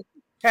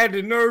 Had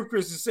the nerve,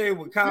 Chris, to say it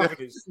with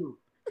confidence, too.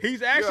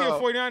 He's actually a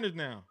 49ers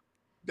now.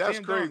 That's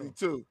Sam crazy, Darnold.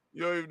 too.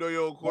 You don't even know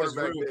your old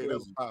quarterback name.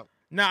 That's wild.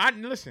 Now,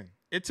 listen,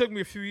 it took me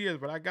a few years,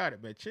 but I got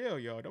it, man. Chill,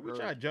 y'all. Don't be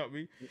trying to jump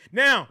me.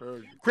 Now,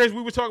 Chris,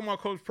 we were talking about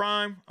Coach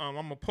Prime. I'm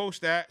going to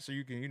post that so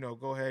you can,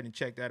 go ahead and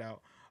check that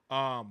out.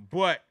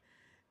 But,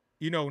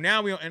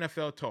 now we on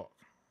NFL talk.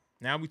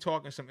 Now we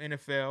talking some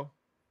NFL.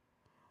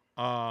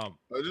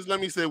 Just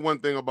let me say one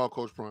thing about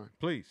Coach Prime.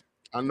 Please.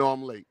 I know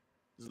I'm late.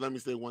 Just let me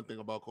say one thing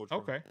about Coach Prime.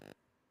 Okay.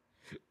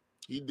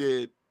 He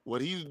did what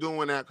he's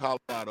doing at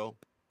Colorado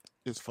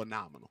is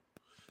phenomenal.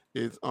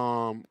 It's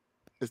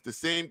the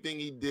same thing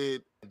he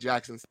did at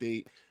Jackson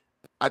State.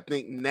 I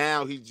think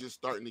now he's just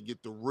starting to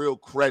get the real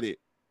credit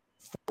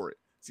for it.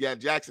 See, at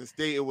Jackson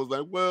State, it was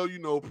like, well,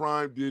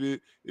 Prime did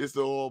it. It's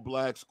the all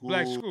black school.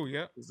 Black school,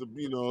 yeah. It's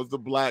the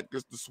black,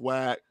 it's the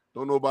swag.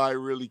 Don't nobody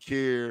really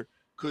care.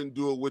 Couldn't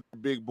do it with the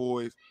big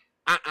boys.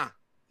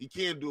 He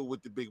can't do it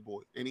with the big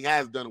boys, and he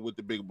has done it with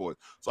the big boys.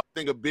 So I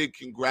think a big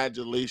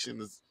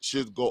congratulations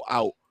should go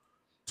out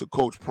to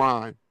Coach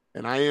Prime,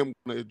 and I am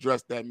going to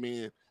address that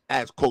man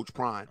as Coach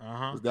Prime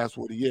because that's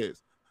what he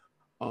is.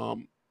 I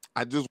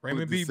just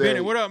Raymond B.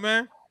 Bennett, what up,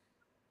 man?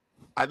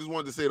 I just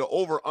wanted to say the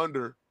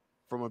over/under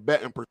from a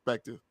betting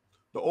perspective.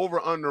 The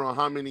over/under on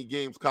how many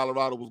games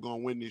Colorado was going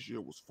to win this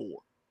year was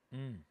 4.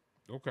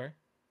 Okay.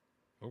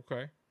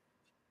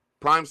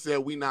 Prime said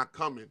we not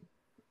coming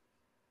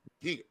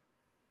here.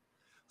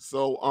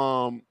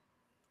 So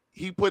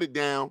he put it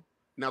down.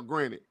 Now,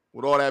 granted,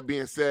 with all that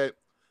being said,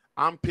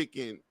 I'm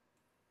picking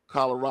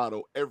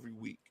Colorado every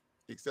week,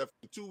 except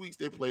for 2 weeks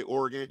they play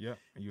Oregon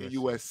and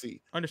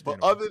USC. Understandable.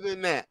 But other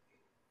than that,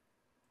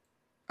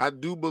 I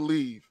do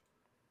believe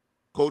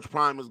Coach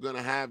Prime is going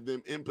to have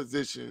them in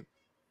position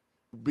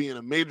to be in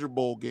a major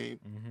bowl game.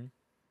 Mm-hmm.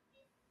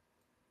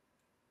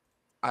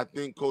 I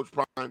think Coach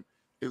Prime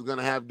is going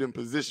to have them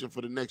positioned for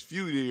the next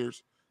few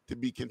years to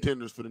be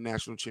contenders for the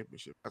national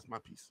championship. That's my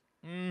piece.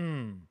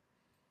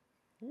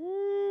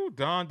 Ooh,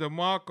 Don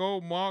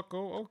DeMarco,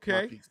 Marco.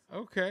 Okay.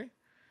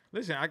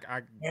 Listen,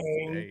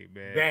 hey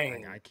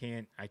man,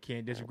 I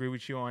can't disagree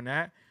with you on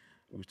that.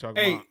 We was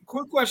talking about.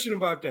 Quick question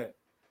about that.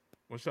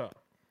 What's up?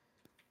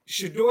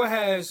 Shador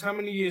has how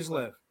many years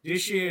left?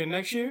 This year and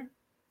next year?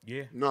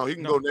 Yeah. No, he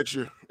can go next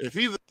year. If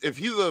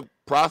he's a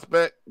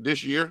prospect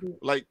this year,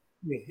 like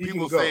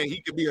people saying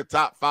he could be a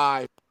top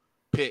 5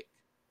 pick,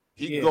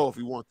 he can go if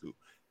he wants to.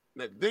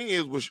 Now, the thing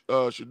is with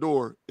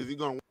Shador, is he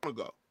going to want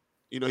to go?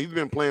 He's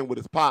been playing with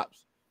his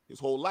pops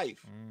his whole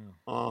life.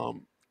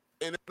 And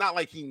it's not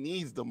like he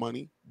needs the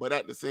money, but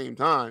at the same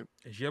time,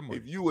 it's your money.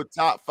 If you a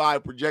top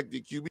 5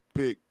 projected QB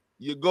pick,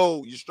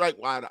 you strike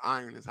while the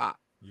iron is hot.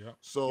 Yeah.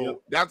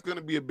 So that's going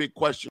to be a big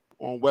question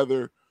on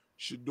whether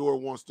Shador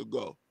wants to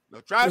go. Now,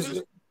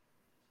 Travis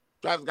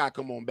got to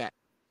come on back.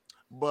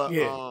 But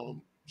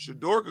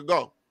Shador could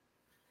go.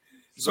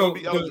 So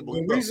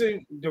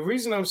the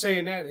reason I'm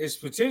saying that is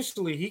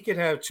potentially he could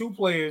have 2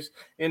 players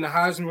in the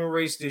Heisman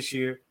race this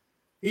year.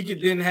 He could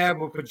then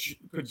have a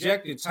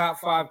projected top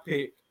 5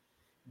 pick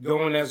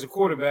going as a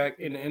quarterback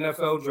in the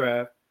NFL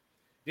draft.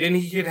 Then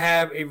he could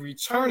have a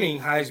returning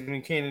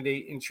Heisman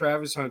candidate in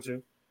Travis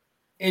Hunter.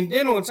 And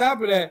then on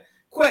top of that,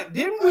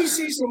 didn't we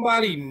see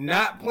somebody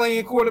not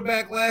playing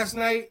quarterback last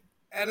night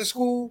at a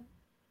school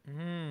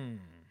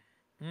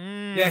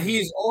that he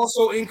is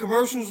also in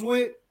commercials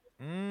with?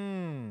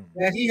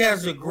 That he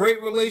has a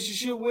great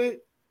relationship with?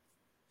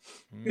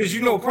 Because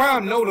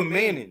Prime know the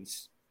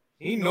Mannings.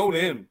 He know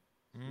them.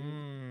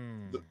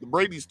 The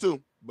Brady's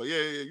too. But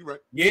yeah, you're right.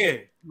 Yeah,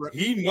 Right.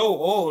 he know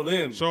all of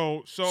them.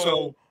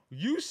 So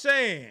you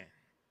saying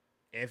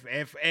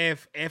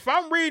if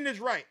I'm reading this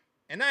right,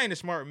 and I ain't a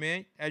smart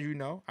man, as you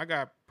know, I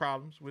got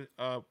problems with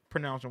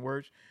pronouncing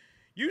words.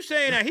 You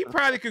saying that he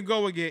probably could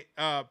go and get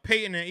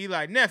Peyton and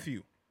Eli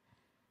nephew?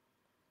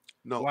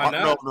 No, Why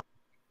not?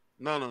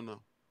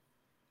 no.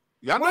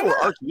 Y'all Why know where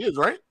not? Archie is,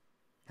 right?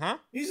 Huh?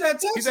 He's at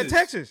Texas. He's at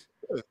Texas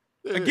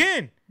Yeah.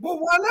 again. Well,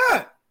 why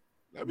not?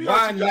 That'd be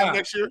Why Archie job not?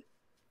 next year.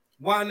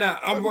 Why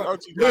not? That'd be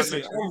Archie job Listen,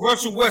 next year. I'm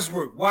Russell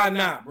Westbrook. Why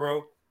not,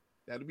 bro?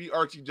 That'd be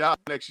Archie job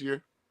next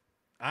year.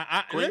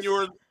 Quinn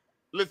Ewers.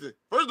 Listen,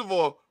 first of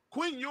all,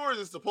 Quinn Ewers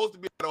is supposed to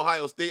be at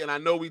Ohio State, and I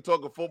know we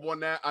talking football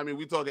now. I mean,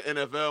 we talking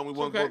NFL, and we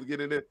weren't supposed to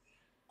get in it.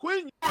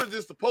 Quinn Ewers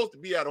is supposed to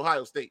be at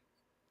Ohio State.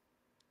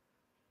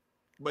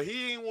 But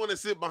he didn't want to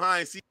sit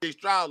behind C.J.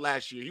 Stroud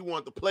last year. He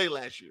wanted to play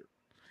last year.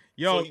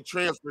 Yo, so he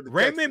transferred to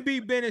Raymond Texas. B.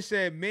 Bennett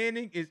said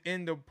Manning is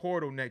in the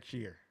portal next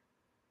year.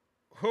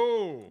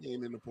 Who? He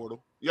ain't in the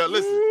portal. Yeah,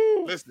 listen.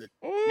 Ooh.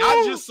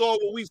 Y'all just saw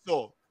what we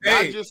saw.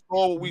 Hey,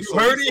 you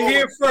heard it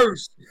here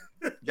first.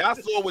 Y'all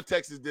saw what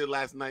Texas did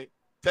last night.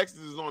 Texas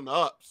is on the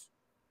ups.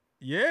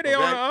 Yeah, they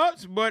on the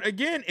ups. But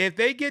again, if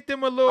they get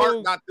them a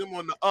little, Sark got them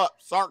on the up.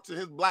 Sarks and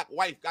his black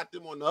wife got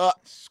them on the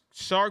up.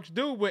 Sarks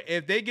do, but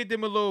if they get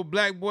them a little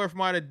black boy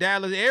from out of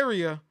Dallas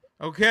area,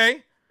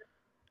 okay,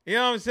 you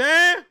know what I'm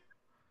saying?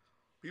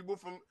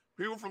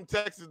 People from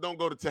Texas don't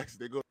go to Texas.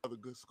 They go to other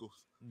good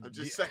schools. I'm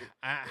just saying.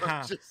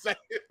 I'm just saying.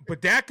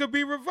 But that could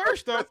be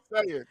reversed, though.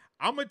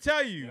 I'm gonna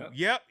tell you. Yep.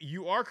 Yep,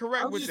 you are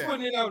correct I'm with just that.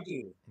 putting it out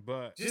there.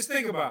 But Just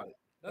think about it.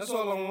 That's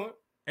all I want.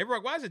 hey,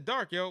 Brock, why is it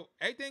dark, yo?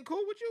 Everything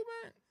cool with you,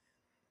 man?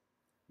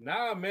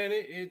 Nah, man,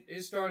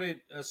 it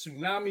started a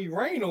tsunami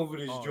rain over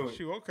this joint.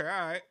 Shoot, okay,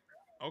 all right.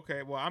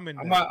 Okay, well, I'm in.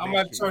 I'm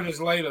about to turn this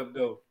light up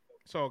though.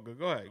 It's all good.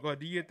 Go ahead,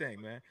 do your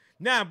thing, man.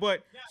 Nah,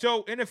 but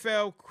so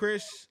NFL,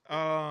 Chris,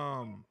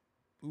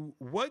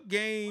 what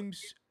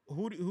games?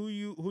 Who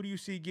do you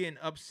see getting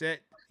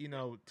upset? You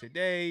know,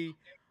 today,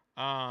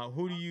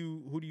 who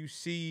do you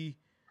see?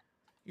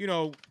 You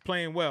know,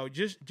 playing well.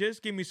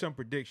 Just give me some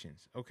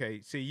predictions.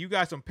 Okay. See, you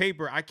got some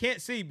paper. I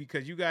can't see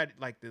because you got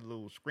like the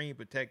little screen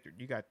protector.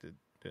 You got the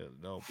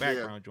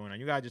background joint on.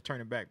 You gotta just turn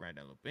the background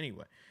down a little.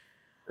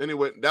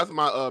 Anyway, that's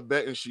my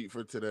betting sheet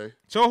for today.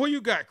 So who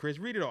you got, Chris?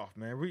 Read it off,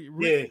 man.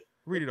 Read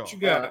it off. What you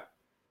got?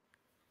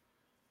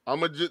 I'm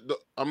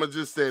gonna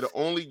just say the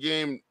only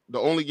game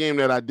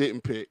that I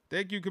didn't pick.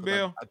 Thank you,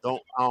 Cabell. I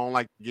don't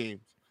like the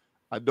games.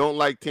 I don't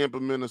like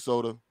Tampa,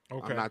 Minnesota.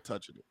 Okay. I'm not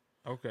touching it.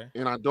 Okay.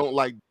 And I don't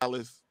like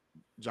Dallas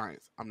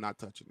Giants. I'm not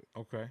touching it.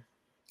 Okay.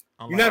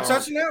 You're not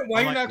touching that?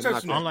 Why you not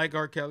touching that? Unlike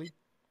R. Kelly.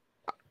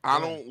 I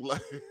don't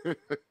like.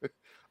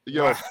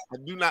 Yo, I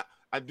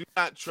do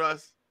not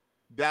trust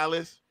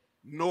Dallas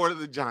nor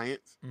the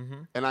Giants,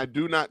 and I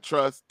do not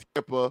trust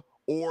Tampa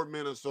or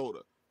Minnesota.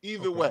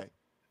 Either way,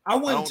 I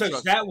wouldn't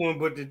touch that one,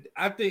 but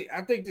I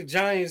think the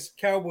Giants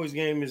Cowboys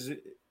game is.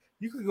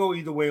 You could go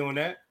either way on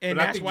that, and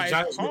but that's why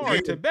it's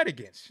hard to bet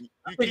against.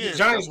 I think the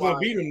Giants will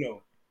beat them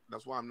though.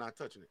 That's why I'm not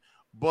touching it.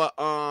 But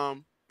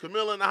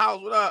Camilla in the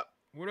house, what up?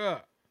 What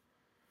up?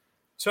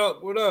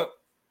 Chuck, what up?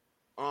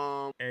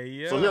 Hey,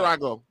 yeah. So here I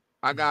go.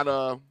 I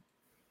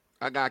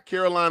got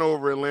Carolina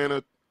over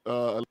Atlanta.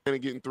 Atlanta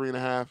getting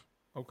 3.5.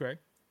 Okay.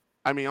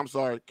 I mean, I'm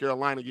sorry,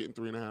 Carolina getting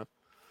 3.5.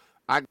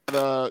 I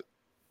got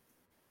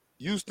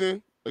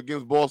Houston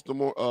against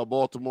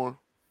Baltimore.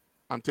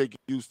 I'm taking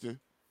Houston.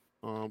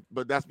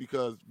 But that's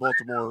because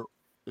Baltimore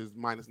is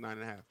minus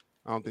 9.5.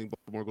 I don't think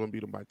Baltimore going to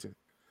beat them by 10.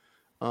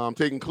 I'm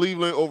taking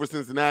Cleveland over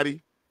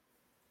Cincinnati.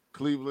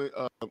 Cleveland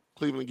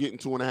getting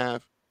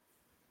 2.5.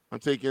 I'm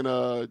taking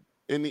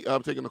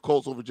the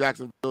Colts over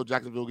Jacksonville.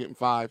 Jacksonville getting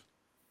 5.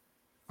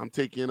 I'm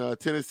taking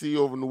Tennessee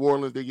over New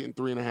Orleans. They're getting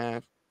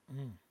 3.5.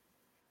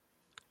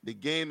 The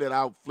game that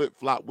I'll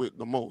flip-flop with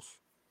the most,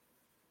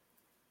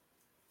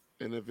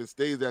 and if it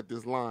stays at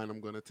this line, I'm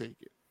going to take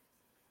it.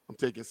 I'm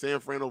taking San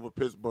Fran over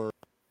Pittsburgh,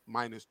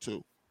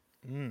 -2.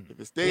 If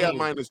it stay at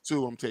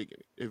 -2, I'm taking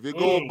it. If it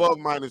go above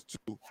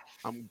 -2,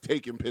 I'm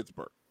taking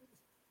Pittsburgh.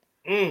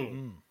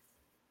 I'm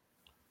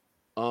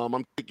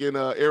taking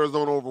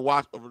Arizona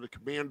over the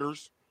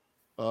Commanders.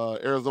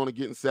 Arizona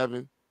getting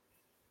 7.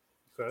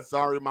 Okay.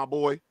 Sorry, my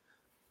boy.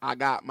 I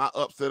got my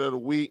upset of the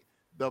week.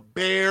 The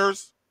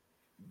Bears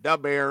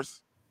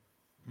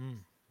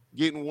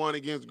getting 1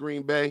 against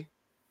Green Bay.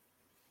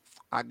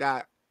 I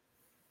got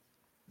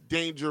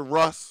Danger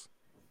Russ,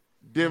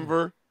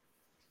 Denver,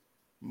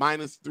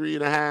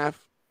 -3.5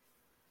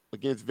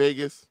 against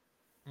Vegas.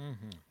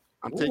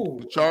 I'm taking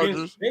the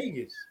Chargers.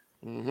 Vegas.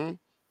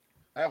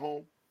 At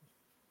home.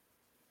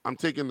 I'm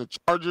taking the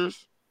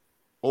Chargers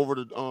over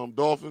the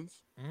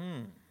Dolphins.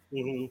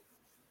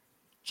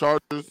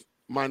 Chargers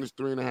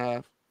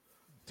 -3.5.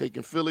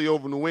 Taking Philly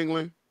over New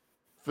England.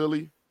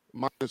 Philly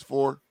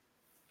 -4.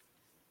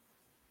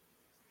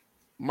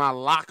 My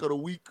lock of the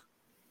week.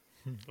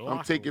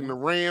 I'm taking the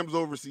Rams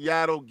over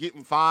Seattle,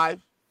 getting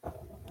 5.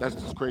 That's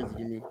just crazy to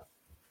me.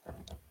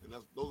 And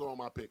those are all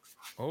my picks.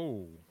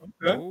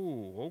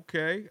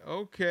 Okay.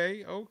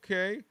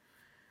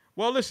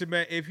 Well, listen,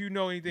 man. If you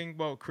know anything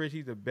about Chris,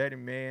 he's a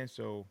betting man.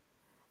 So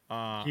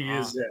He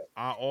is that.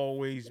 I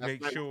always That's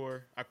make nice.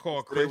 sure I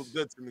call Today was Chris.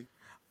 good to me.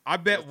 I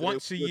bet Yesterday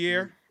once was a good to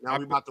year. me. Now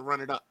we about to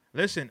run it up.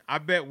 Listen, I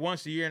bet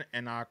once a year,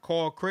 and I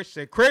call Chris.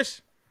 Say,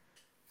 Chris,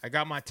 I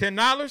got my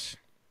 $10.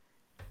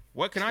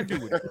 What can I do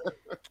with it?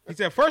 He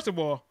said, first of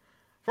all,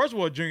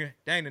 Junior,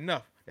 that ain't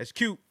enough. That's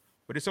cute,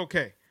 but it's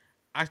okay.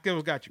 I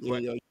still got you.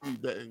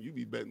 Yeah, you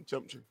be betting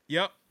chump.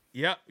 Yep.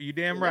 You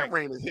damn Man, right. That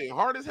rain is hitting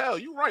hard as hell.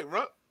 You right,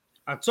 bro.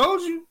 I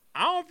told you.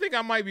 I don't think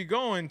I might be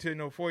going to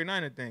no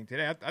 49er thing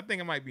today. I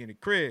think I might be in the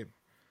crib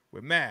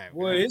with Mav.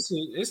 Well, it's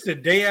the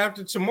day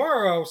after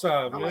tomorrow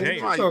outside, man. I'm like,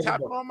 Damn. why you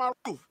tapping on my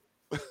roof?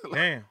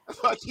 Damn.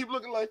 That's why I keep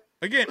looking like.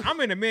 Again, I'm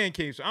in the man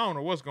cave, so I don't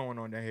know what's going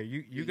on down here.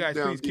 You guys,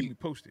 down please keep deep. me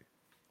posted.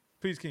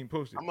 Please keep me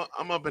posted.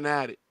 I'm up and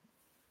at it.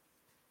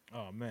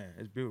 Oh man,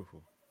 it's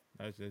beautiful.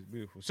 That's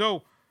beautiful.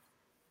 So,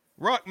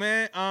 Rock,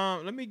 man,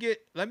 let me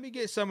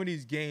get some of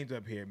these games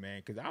up here,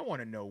 man, because I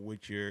want to know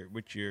what your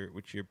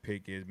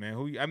pick is,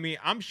 man.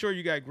 I'm sure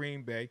you got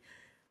Green Bay.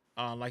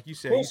 Like you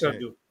said, Of course I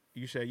do.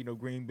 You said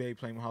Green Bay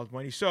playing with house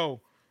money.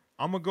 So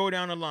I'm gonna go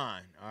down the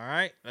line. All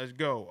right, let's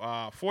go.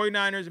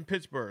 49ers in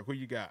Pittsburgh. Who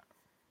you got?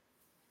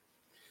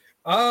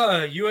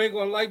 You ain't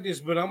gonna like this,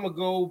 but I'm gonna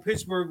go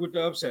Pittsburgh with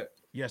the upset.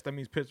 Yes, that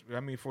means Pittsburgh.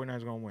 That means 49ers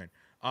gonna win.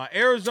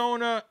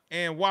 Arizona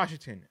and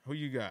Washington. Who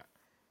you got?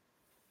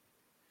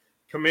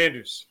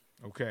 Commanders.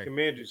 Okay.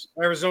 Commanders.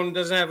 Arizona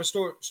doesn't have a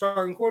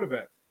starting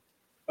quarterback.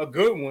 A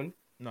good one.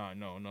 No.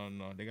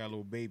 They got a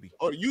little baby.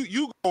 Oh,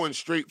 you going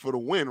straight for the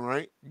win,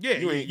 right? Yeah.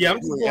 You ain't- Yeah, I'm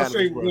you just ain't going Adams,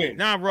 straight bro. win.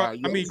 Nah, bro. All right,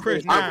 I mean,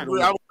 Chris. I'm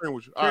Nah, agreeing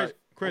with you. All right,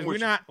 Chris, I'm we're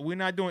with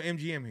not doing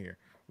MGM here.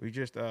 We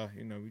just we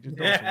just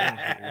doing some wins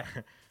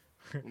here.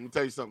 I'm gonna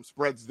tell you something.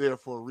 Spread's there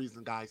for a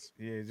reason, guys.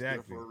 Yeah, It's there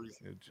exactly. for a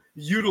reason.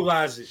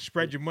 Utilize it.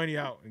 Spread your money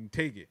out and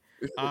take it.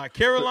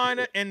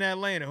 Carolina and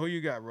Atlanta. Who you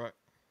got, Ruck?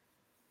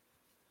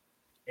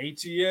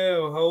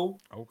 ATL, ho.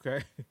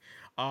 Okay.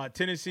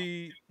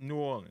 Tennessee, New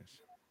Orleans.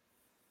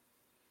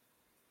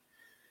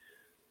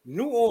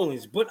 New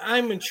Orleans. But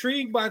I'm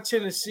intrigued by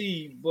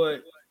Tennessee,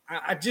 but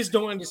I just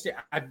don't understand.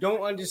 I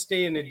don't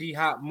understand the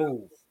D-Hop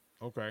move.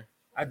 Okay.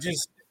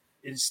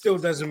 It still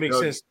doesn't make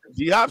sense.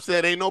 D-Hop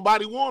said ain't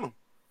nobody want him.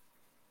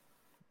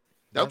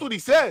 That's what he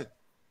said.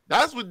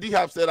 That's what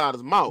D-Hop said out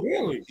of his mouth.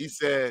 Really? He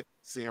said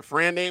San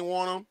Fran ain't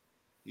want him.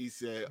 He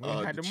said We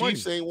ain't had the the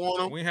Chiefs money. ain't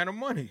want him. We ain't had the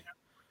money.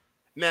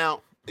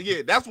 Now,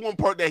 yeah, that's one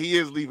part that he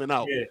is leaving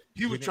out. Yeah.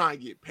 He was trying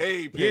to get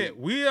paid. Yeah,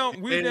 we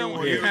don't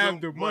Yeah. have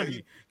the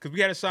money because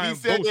we had to sign. He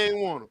said Bosa. they ain't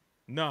want him.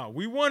 No,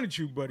 we wanted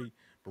you, buddy,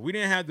 but we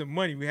didn't have the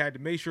money. We had to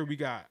make sure we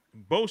got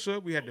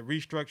Bosa. We had to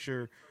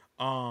restructure,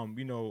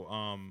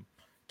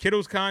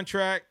 Kittle's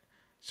contract.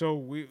 So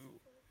we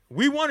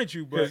wanted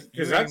you, but you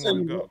Because I didn't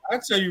want to go.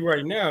 tell you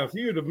right now, if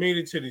he would have made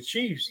it to the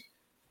Chiefs,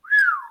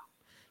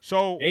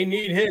 So they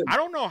need him. I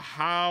don't know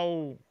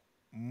how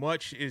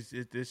much this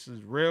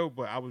is real,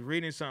 but I was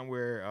reading something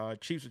where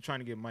Chiefs are trying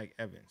to get Mike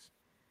Evans.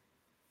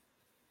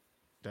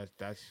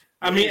 That's.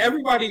 I mean,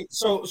 everybody.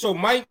 So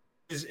Mike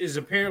is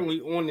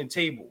apparently on the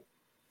table.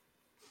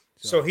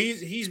 So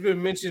he's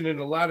been mentioned in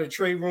a lot of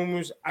trade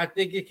rumors. I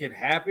think it could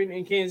happen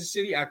in Kansas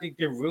City. I think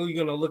they're really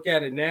going to look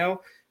at it now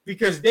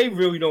because they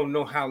really don't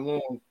know how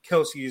long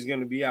Kelsey is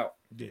going to be out.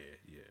 Yeah.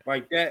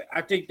 Like that.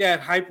 I think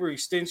that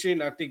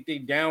hyperextension, I think they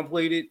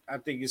downplayed it. I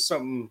think it's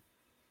something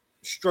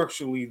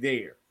structurally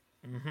there.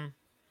 Mm-hmm.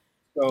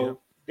 So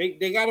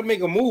they got to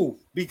make a move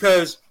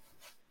because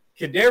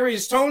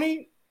Kadarius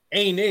Toney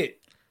ain't it.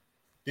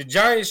 The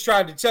Giants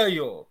tried to tell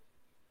y'all.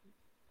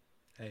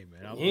 Hey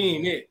man, He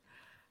ain't it.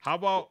 How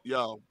about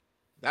Yo,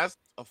 that's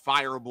a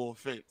fireable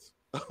offense.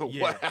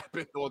 Yeah. What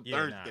happened on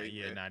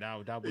Thursday?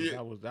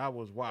 That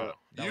was wild.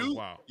 That was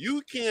wild.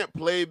 You can't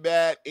play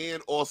bad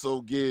and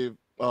also give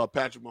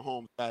Patrick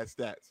Mahomes bad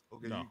stats.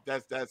 Okay, No.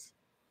 That's That's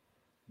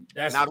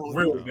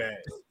real bad.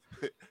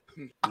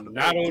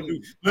 Not on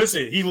do.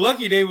 Listen, he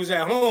lucky they was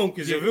at home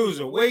because if it was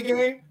a away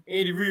game,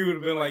 Andy Reid would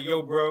have been like,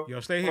 "Yo, bro,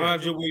 Stay here.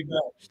 find your way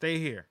back. Stay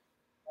here.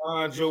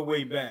 Find your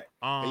way back."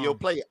 Hey, yo,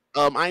 play.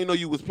 I didn't know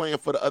you was playing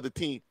for the other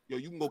team. Yo,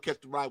 you can go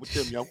catch the ride with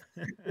them, yo.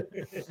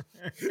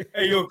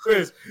 Hey, yo,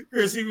 Chris,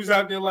 he was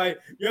out there like,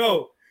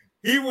 "Yo,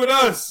 he with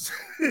us."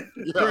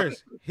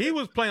 Chris, he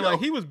was playing like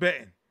he was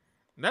betting.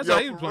 That's Yo,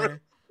 how he was for playing.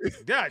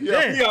 God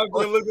Yeah. damn. He out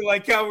there looking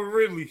like Calvin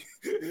Ridley.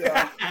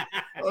 Yeah.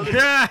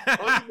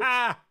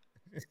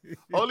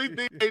 Only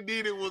thing they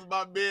needed was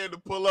my man to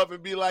pull up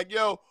and be like,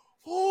 yo,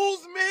 whose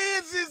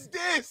man's is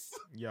this?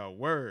 Yo,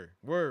 word.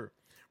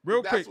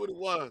 Real That's quick, what it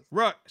was.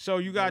 Ruck. So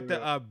you got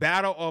the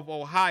Battle of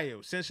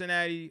Ohio,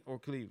 Cincinnati or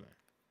Cleveland?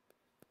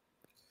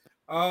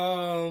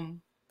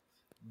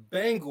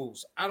 Bengals.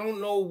 I don't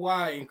know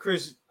why. And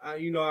Chris, I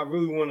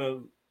really want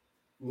to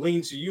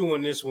lean to you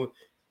on this one.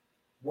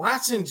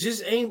 Watson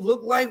just ain't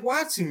look like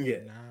Watson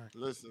yet. Nah,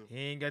 Listen, he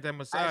ain't got that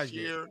massage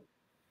yet.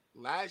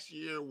 last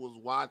year was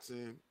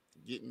Watson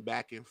getting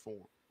back in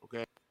form.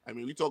 Okay. I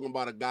mean, we talking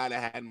about a guy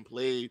that hadn't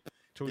played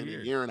 2 in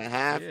years. a year and a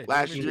half Yeah,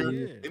 last damn year, near 2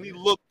 years. and he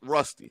looked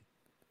rusty.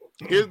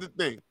 Here's the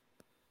thing.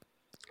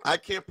 I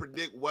can't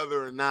predict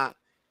whether or not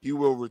he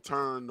will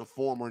return the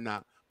form or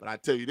not. But I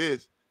tell you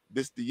this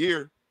the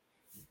year.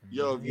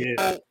 Yo, if you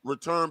don't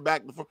return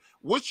back to form,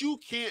 what you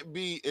can't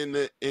be in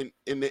the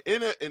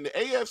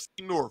AFC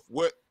North,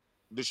 what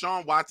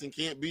Deshaun Watson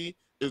can't be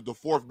is the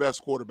fourth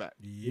best quarterback.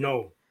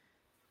 No.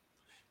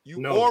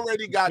 You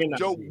already got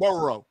Joe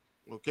Burrow,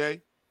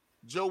 okay?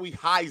 Joey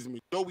Heisman,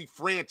 Joey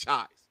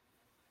franchise.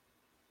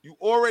 You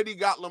already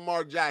got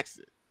Lamar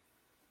Jackson.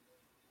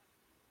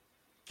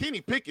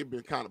 Kenny Pickett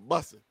been kind of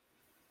busting.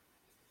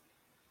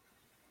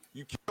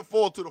 You can't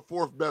fall to the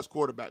fourth best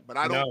quarterback, but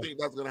I don't think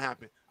that's going to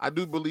happen. I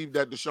do believe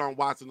that Deshaun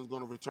Watson is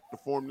going to return to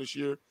form this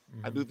year.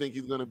 I do think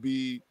he's going to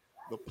be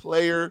the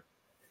player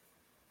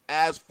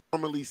as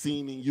formerly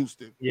seen in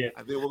Houston. Yeah.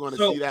 I think we're going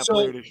to see that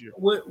player this year.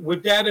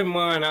 With that in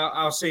mind,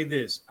 I'll say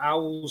this. I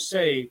will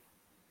say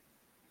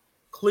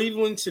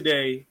Cleveland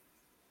today,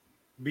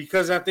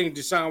 because I think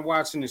Deshaun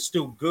Watson is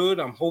still good,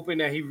 I'm hoping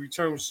that he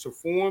returns to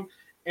form.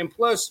 And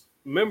plus,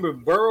 remember,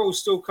 Burrow's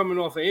still coming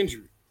off an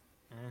injury.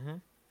 Mm-hmm.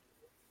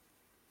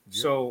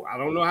 So I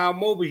don't know how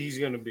mobile he's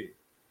going to be.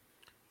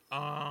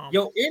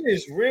 It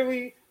is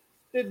really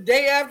the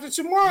day after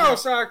tomorrow,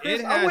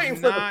 Chris. I'm waiting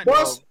for the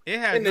bus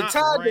and the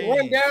tide to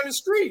run down the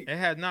street. It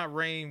has not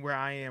rained where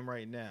I am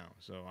right now,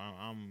 so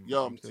I'm.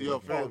 You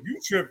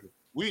tripping?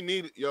 We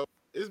need it, yo.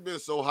 It's been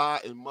so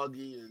hot and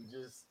muggy and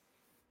just.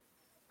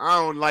 I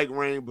don't like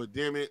rain, but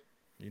damn it,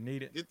 you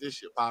need it. Get this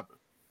shit popping.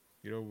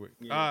 Get over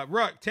it.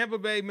 Ruck, Tampa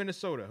Bay,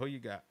 Minnesota. Who you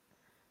got?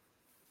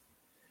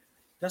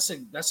 That's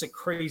a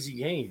crazy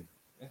game.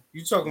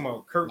 You talking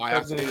about Kirk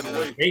Cousins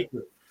and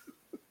Baker?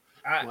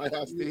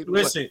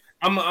 Listen,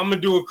 I'm gonna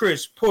do a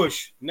Chris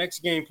push. Next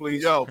game,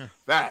 please. Yo,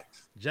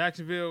 facts.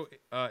 Jacksonville,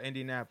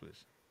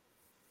 Indianapolis.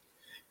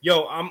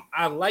 Yo,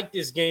 I like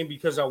this game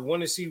because I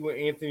want to see what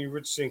Anthony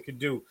Richardson could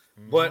do.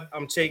 But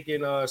I'm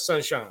taking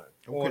Sunshine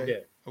all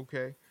day.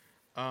 Okay.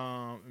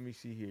 Let me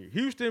see here.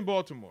 Houston,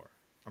 Baltimore.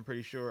 I'm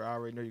pretty sure I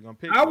already know you're gonna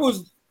pick.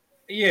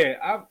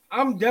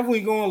 I'm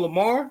definitely going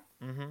Lamar.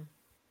 Mm-hmm.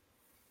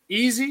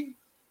 Easy.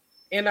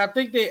 And I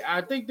think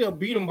they'll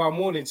beat them by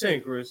more than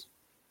 10, Chris.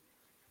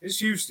 It's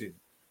Houston.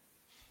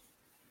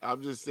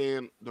 I'm just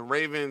saying the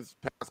Ravens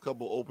past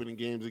couple opening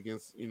games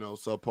against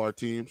subpar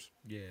teams.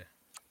 Yeah,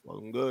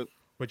 wasn't good.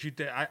 But you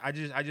think I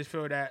just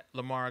feel that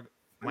Lamar.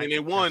 I mean, they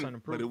won,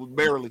 but it was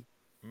barely.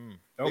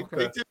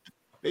 Okay.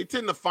 They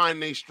tend to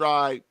find they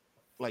stride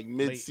like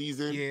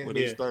mid-season when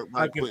they start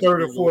like the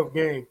third or fourth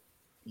game.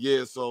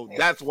 Yeah, so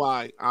that's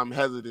why I'm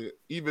hesitant.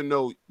 Even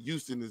though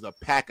Houston is a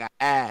pack of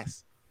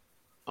ass,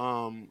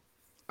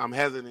 I'm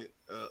hesitant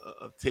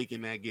of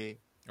taking that game.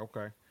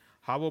 Okay.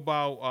 How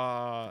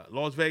about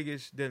Las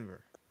Vegas,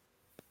 Denver?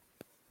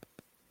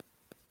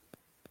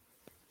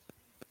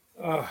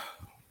 I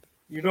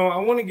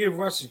want to give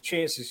Russ a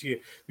chance this year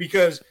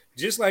because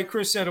just like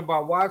Chris said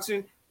about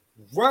Watson,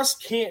 Russ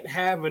can't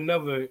have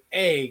another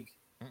egg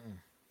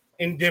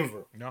in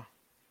Denver. No.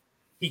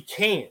 He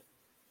can't.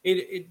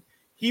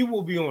 He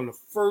will be on the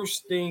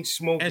first thing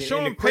smoking. And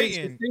Sean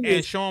Payton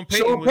is going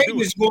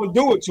to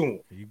do it to him.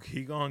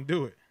 He going to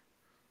do it.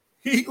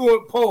 He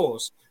going to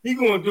pause. He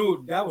going to do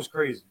it. That was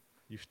crazy.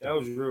 That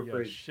was real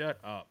crazy. Shut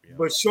up. Yo.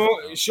 But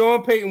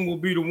Sean Payton will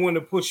be the one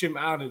to push him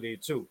out of there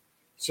too.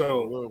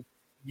 So,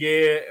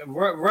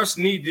 Russ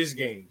needs this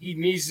game. He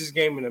needs this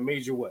game in a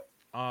major way.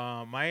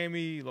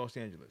 Miami, Los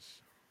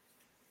Angeles.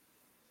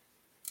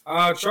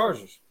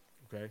 Chargers.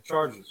 Okay.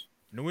 Chargers.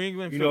 New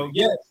England.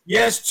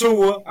 Yes,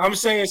 Tua. I'm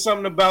saying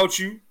something about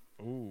you.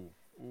 Ooh.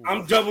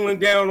 I'm doubling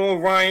down on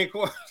Ryan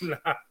Clark.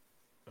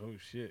 Oh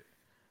shit.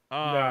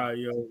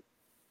 Yo.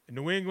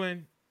 New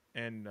England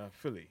and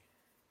Philly.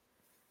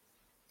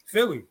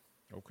 Philly.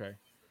 Okay.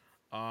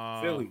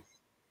 Philly.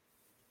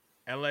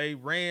 LA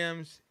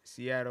Rams,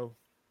 Seattle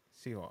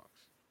Seahawks.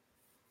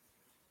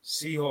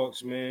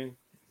 Seahawks, man.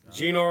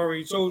 Gino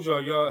already told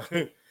y'all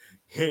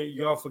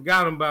y'all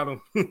forgot about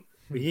him,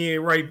 but he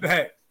ain't right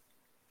back.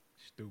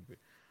 Stupid.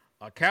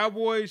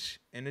 Cowboys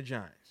and the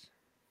Giants.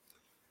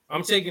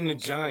 I'm taking the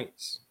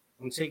Giants.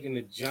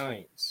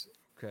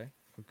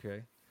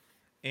 Okay.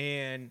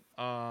 And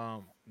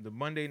the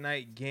Monday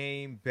night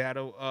game,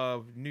 Battle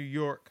of New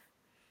York,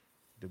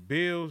 the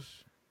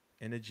Bills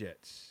and the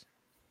Jets.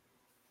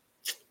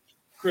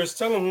 Chris,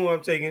 tell them who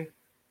I'm taking.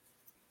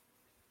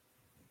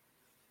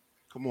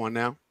 Come on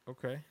now.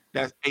 Okay.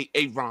 That's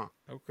Aaron.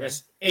 Okay.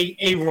 That's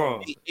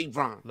Aaron.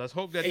 Let's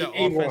hope that the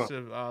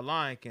offensive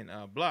line can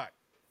block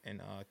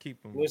and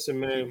keep them. Listen,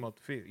 man. Keep them up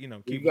the field.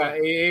 You got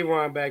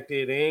Aaron back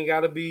there. They ain't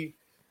gotta be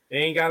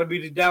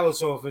the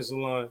Dallas offensive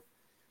line.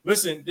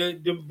 Listen,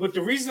 but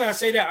the reason I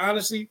say that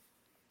honestly,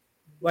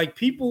 like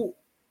people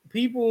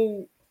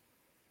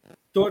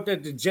thought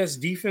that the Jets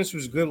defense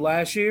was good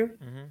last year.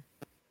 Mm-hmm.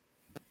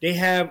 They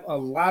have a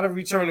lot of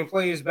returning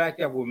players back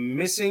that were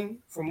missing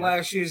from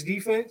last year's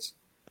defense.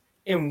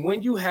 And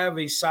when you have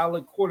a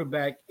solid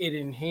quarterback, it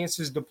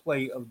enhances the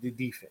play of the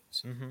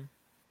defense. Mm-hmm.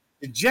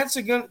 The Jets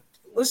are going to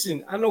 –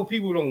 listen, I know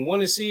people don't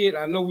want to see it.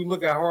 I know we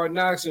look at Hard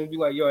Knocks and be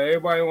like, yo,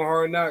 everybody on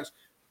Hard Knocks.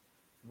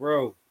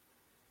 Bro,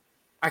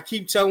 I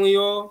keep telling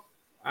y'all,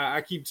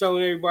 I keep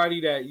telling everybody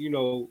that,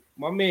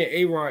 my man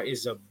Aaron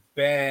is a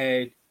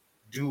bad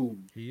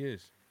dude. He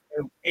is.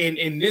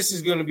 And this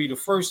is going to be the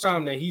first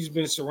time that he's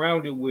been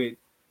surrounded with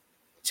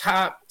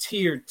top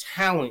tier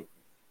talent,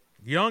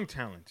 Young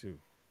talent too.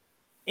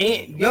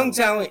 and young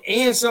talent,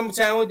 and some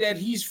talent that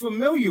he's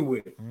familiar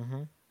with.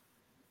 Mm-hmm.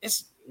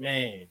 It's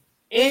man,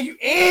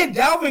 and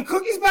Dalvin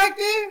Cook is back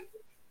there.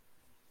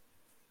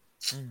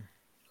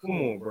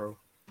 Come on, bro.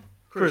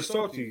 Chris,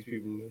 talk to these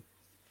people, man.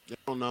 They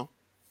don't know.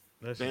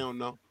 Listen, They don't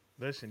know.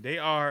 listen. They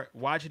are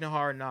watching the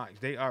Hard Knocks.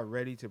 They are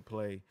ready to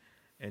play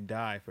and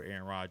die for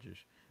Aaron Rodgers.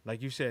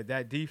 Like you said,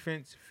 that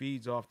defense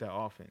feeds off that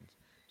offense.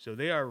 So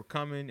they are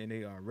coming and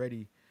they are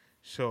ready.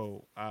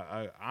 So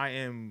I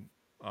am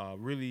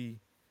really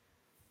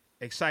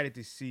excited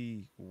to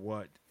see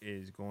what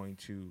is going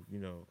to,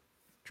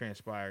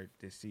 transpire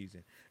this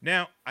season.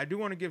 Now, I do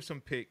want to give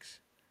some picks.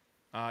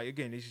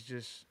 Again, this is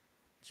just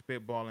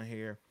spitballing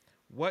here.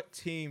 What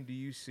team do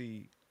you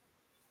see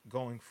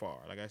going far?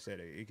 Like I said,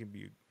 it can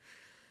be a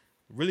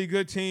really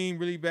good team,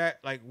 really bad.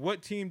 Like,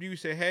 what team do you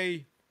say,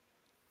 hey,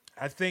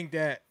 I think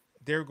that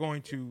they're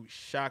going to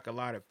shock a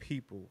lot of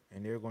people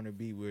and they're going to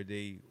be where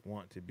they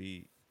want to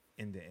be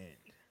in the end?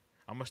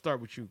 I'm going to start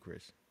with you,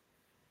 Chris.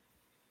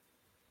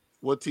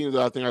 What teams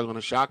do I think are going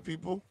to shock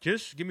people?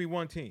 Just give me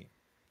one team.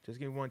 Just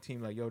give me one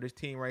team. Like, yo, this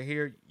team right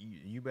here,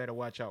 you better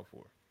watch out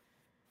for.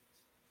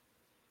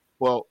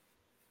 Well,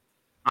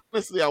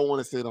 honestly, I want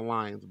to say the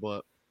Lions,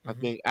 but I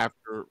think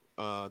after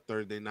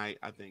Thursday night,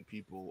 I think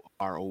people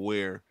are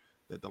aware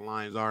that the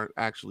Lions aren't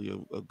actually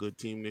a good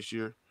team this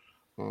year.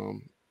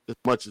 As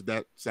much as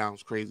that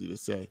sounds crazy to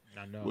say,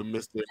 I know. with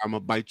Mr. I'm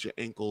going to bite your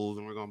ankles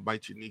and we're going to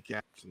bite your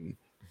kneecaps and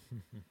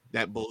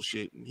that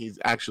bullshit. And he's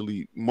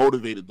actually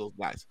motivated those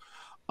guys.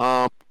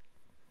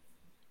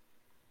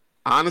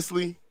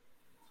 Honestly,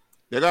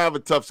 they're going to have a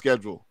tough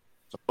schedule.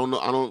 So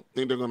I don't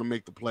think they're going to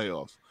make the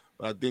playoffs,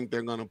 but I think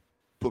they're going to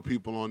put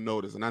people on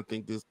notice. And I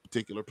think this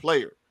particular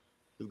player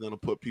is going to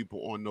put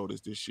people on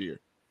notice this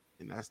year.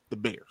 And that's the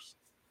Bears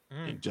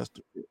and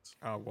Justin Fields.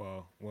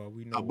 Oh, well,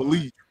 we know I why.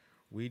 believe.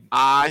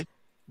 I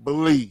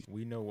believe.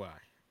 We know why.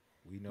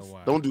 We know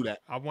why. Don't do that.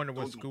 I wonder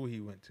what school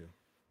he went to.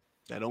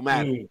 That don't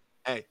matter.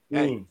 Hey,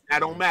 that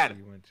don't matter.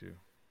 He went to.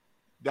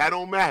 That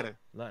don't matter.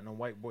 Letting a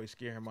white boy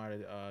scare him out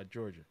of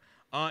Georgia.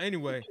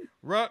 Anyway,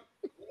 Ruck.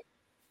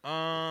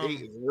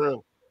 Hate is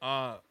real.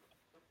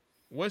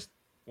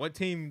 What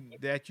team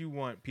that you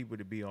want people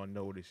to be on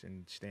notice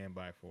and stand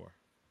by for?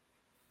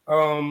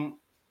 And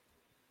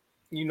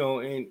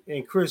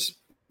Chris,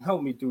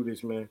 help me through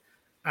this, man.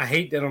 I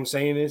hate that I'm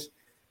saying this,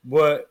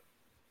 but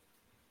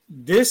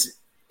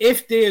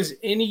if there's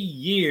any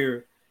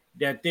year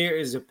that there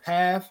is a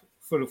path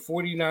for the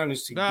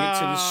 49ers to get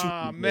to the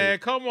Super Bowl. Man,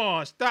 come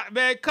on. Stop,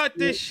 man. Cut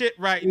this shit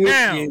right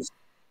now.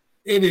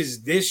 It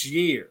is this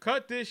year.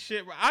 Cut this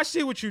shit. I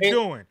see what you're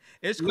doing.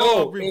 It's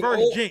called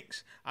reverse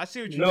jinx. I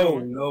see what you're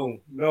doing.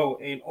 No.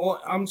 And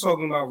I'm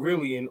talking about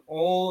really in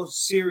all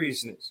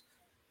seriousness.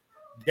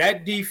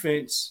 That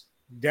defense,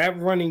 that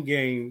running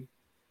game,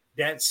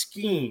 that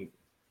scheme,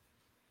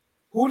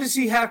 who does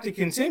he have to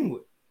contend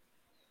with?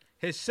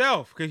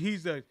 Himself, because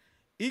he's a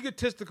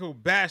egotistical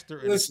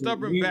bastard and a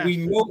stubborn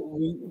bastard.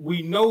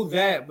 We know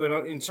that,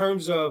 but in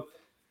terms of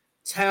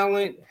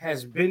talent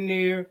has been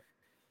there.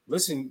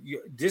 Listen,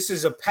 this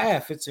is a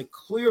path. It's a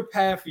clear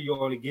path for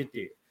y'all to get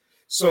there.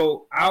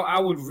 So I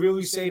would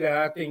really say that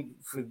I think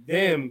for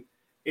them,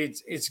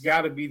 it's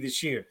got to be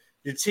this year.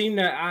 The team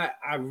that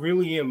I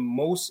really am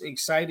most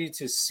excited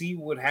to see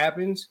what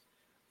happens,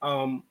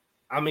 I'm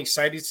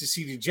excited to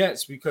see the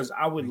Jets because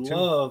I would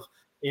love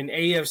an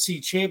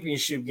AFC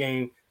championship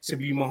game to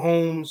be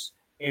Mahomes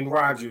and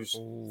Rodgers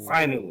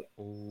finally.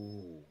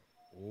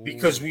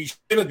 Because we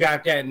should have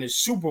got that in the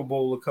Super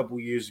Bowl a couple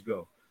years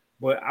ago.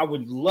 But I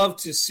would love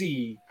to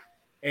see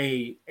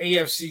a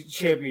AFC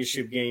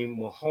championship game,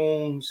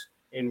 Mahomes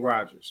and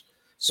Rodgers.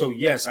 So,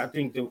 yes, I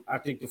think the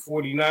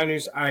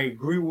 49ers, I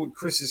agree with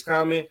Chris's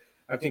comment.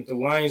 I think the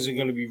Lions are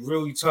going to be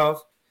really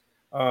tough.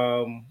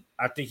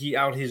 I think he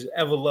out his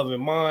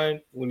ever-loving mind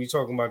when he's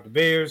talking about the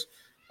Bears.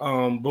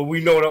 But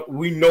we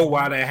know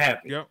why that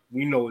happened. Yep.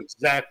 We know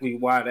exactly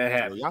why that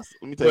happened. Let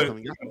me tell you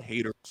something. Y'all some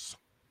haters.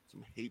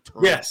 Some haters.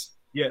 Yes.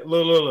 Yeah.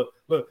 Look.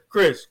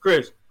 Chris,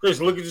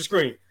 look at the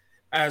screen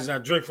as I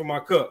drink from my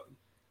cup.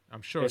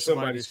 I'm sure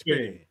somebody's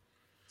spitting.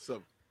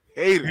 Some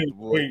haters,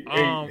 boy.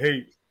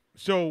 Hate.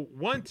 So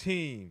one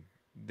team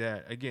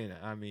that, again,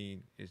 I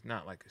mean, it's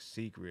not like a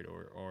secret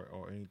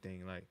or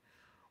anything. Like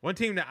one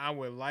team that I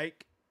would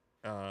like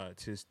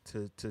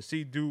to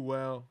see do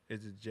well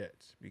is the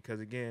Jets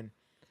because, again,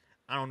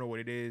 I don't know what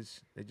it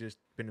is. They just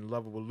been in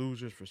love with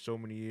losers for so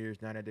many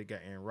years. Now that they got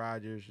Aaron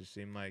Rodgers, it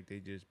seemed like they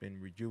just been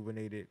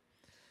rejuvenated.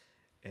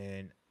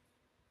 And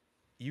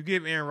you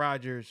give Aaron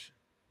Rodgers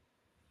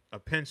a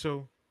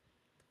pencil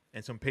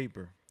and some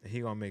paper, and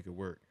he gonna make it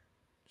work.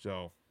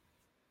 So,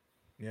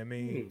 you know what I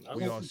mean?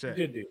 We all set.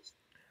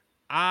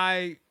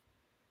 I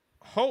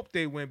hope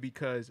they win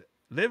because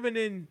living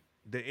in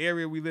the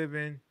area we live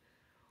in,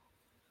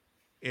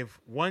 if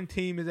one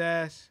team is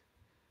ass,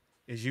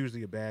 it's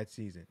usually a bad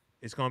season.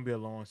 it's going to be a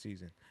long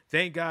season.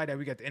 Thank God that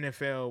we got the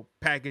NFL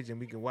package and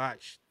we can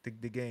watch the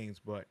games,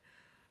 but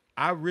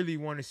I really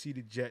want to see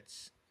the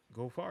Jets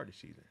go far this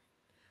season.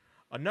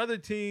 Another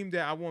team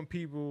that I want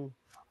people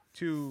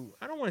to,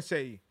 I don't want to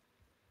say,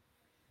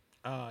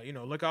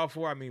 look out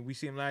for. I mean, we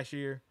see them last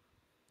year,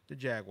 the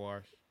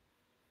Jaguars,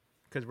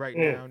 because right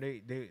now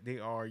they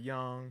are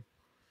young.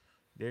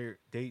 They're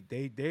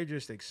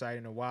just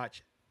exciting to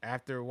watch.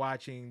 After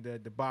watching the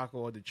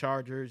debacle of the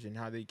Chargers and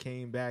how they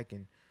came back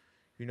and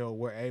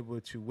were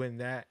able to win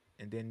that,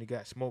 and then they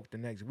got smoked the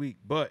next week.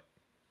 But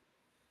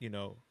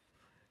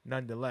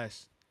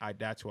nonetheless,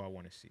 that's who I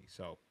want to see.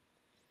 So,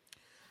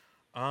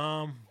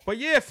 but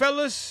yeah,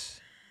 fellas,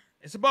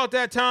 it's about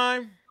that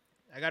time.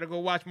 I gotta go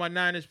watch my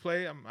Niners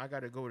play. I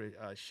gotta go to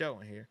a show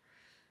in here.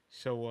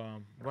 So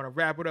I'm gonna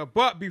wrap it up.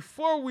 But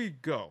before we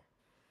go,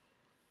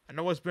 I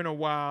know it's been a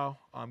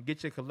while.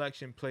 Get your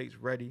collection plates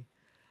ready.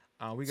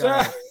 We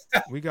got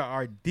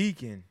our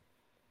deacon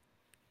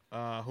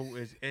who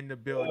is in the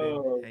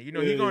building, and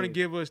he's going to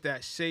give us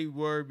that say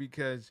word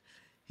because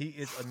he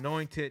is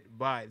anointed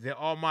by the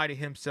Almighty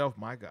Himself,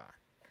 my God.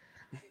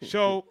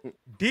 So,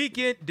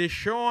 Deacon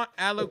Deshaun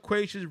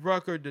Aloquacious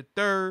Rucker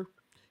III,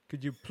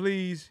 could you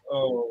please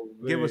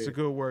give us a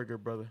good word,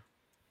 good brother?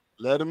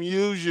 Let him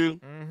use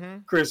you,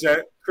 Chris.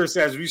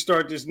 As we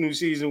start this new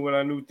season with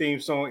our new theme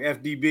song,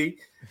 FDB.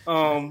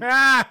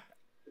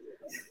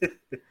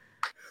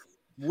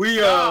 We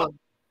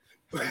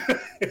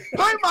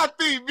play my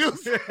theme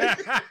music.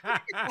 That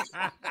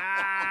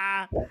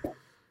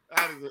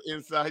is an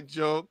inside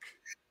joke.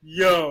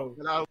 Yo,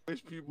 and I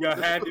wish people y'all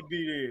had to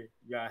be there.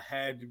 Y'all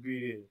had to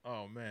be there.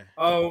 Oh man.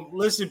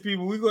 Listen,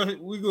 people, we're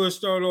gonna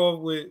start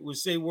off with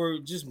say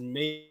word. Just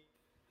make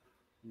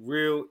it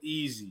real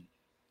easy,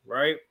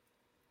 right?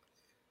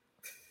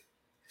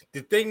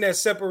 The thing that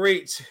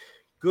separates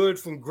good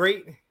from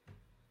great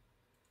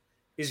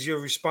is your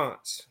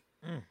response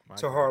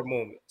to hard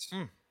moments.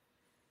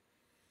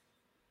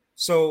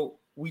 So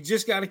we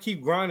just got to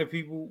keep grinding,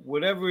 people.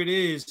 Whatever it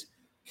is,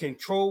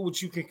 control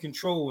what you can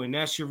control, and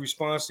that's your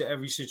response to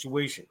every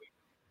situation.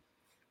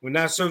 We're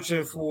not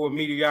searching for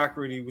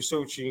mediocrity. We're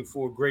searching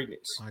for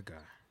greatness. My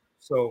God.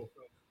 So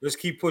let's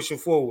keep pushing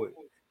forward.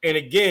 And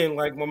again,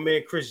 like my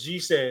man Chris G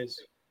says,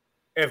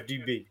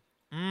 FDB.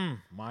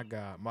 My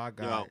God.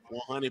 Yeah,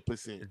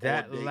 100%.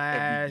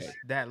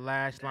 That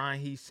last line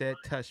he said,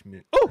 touch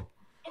me. Ooh!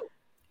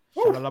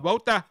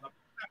 Shalalabota.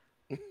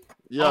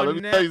 Yeah, let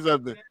me tell you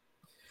something.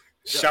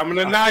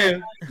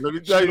 Shamananaya. Let me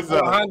tell you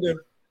something.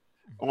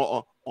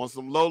 On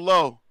some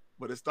low,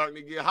 but it's starting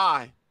to get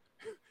high.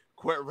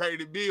 Quite ready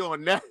to be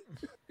on that.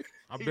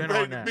 I've been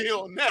on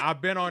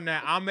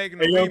that. I'm making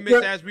a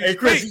remix as we speak.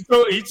 Chris, he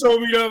told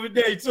me the other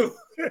day too.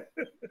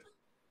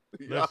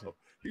 Listen.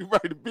 You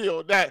ready to be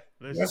on that?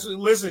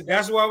 Listen,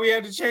 that's why we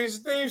had to change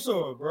the theme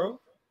song,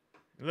 bro.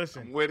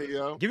 Listen, I'm with it,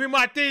 yo. Give me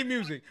my theme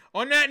music.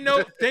 On that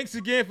note, thanks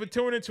again for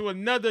tuning into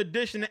another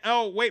edition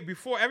of wait,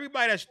 before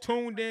everybody that's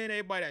tuned in,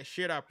 everybody that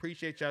shared, I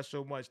appreciate y'all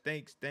so much.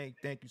 Thank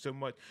you so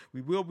much.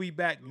 We will be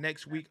back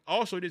next week.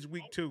 Also this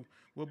week too,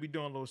 we'll be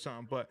doing a little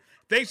something. But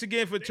thanks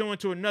again for tuning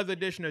to another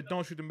edition of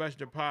Don't Shoot the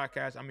Messenger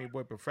podcast. I'm your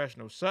boy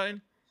Professional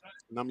Sutton.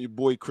 And I'm your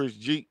boy Chris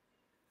G.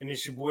 And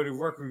it's your boy the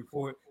Record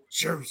Report.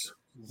 Cheers.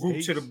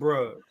 Root to the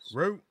bros.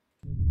 Root.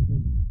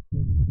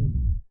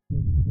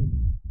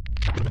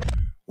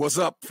 What's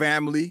up,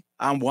 family?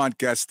 I'm Juan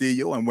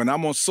Castillo, and when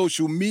I'm on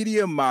social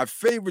media, my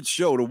favorite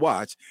show to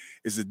watch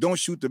is the Don't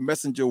Shoot the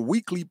Messenger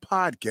weekly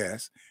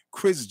podcast.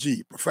 Chris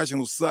G,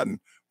 Professional Sutton,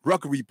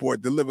 Rucker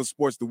Report delivers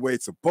sports the way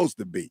it's supposed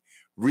to be,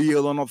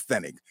 real and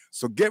authentic.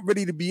 So get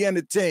ready to be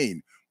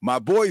entertained. My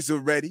boys are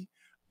ready.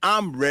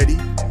 I'm ready.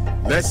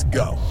 Let's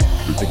go.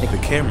 The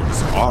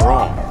cameras are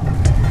on,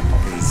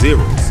 and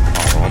zeros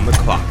are on the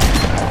clock.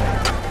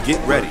 Get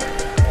ready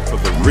for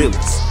the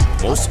realest,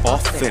 most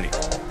authentic,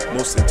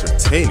 most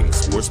entertaining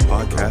sports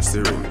podcast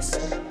there is.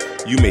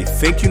 You may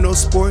think you know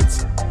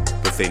sports,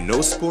 but they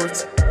know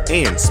sports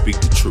and speak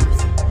the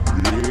truth.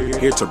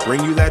 Here to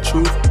bring you that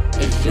truth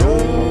is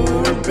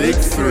your Big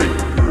Three.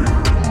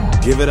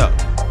 Give it up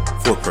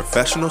for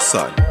Professional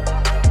Sutton,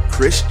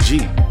 Chris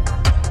G,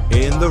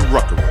 and the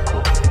Rucker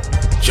Report,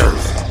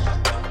 Jersey.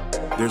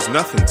 There's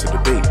nothing to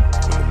debate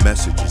when the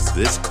message is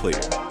this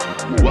clear.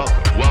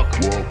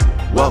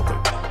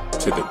 Welcome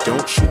to the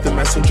Don't Shoot the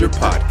Messenger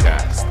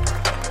podcast.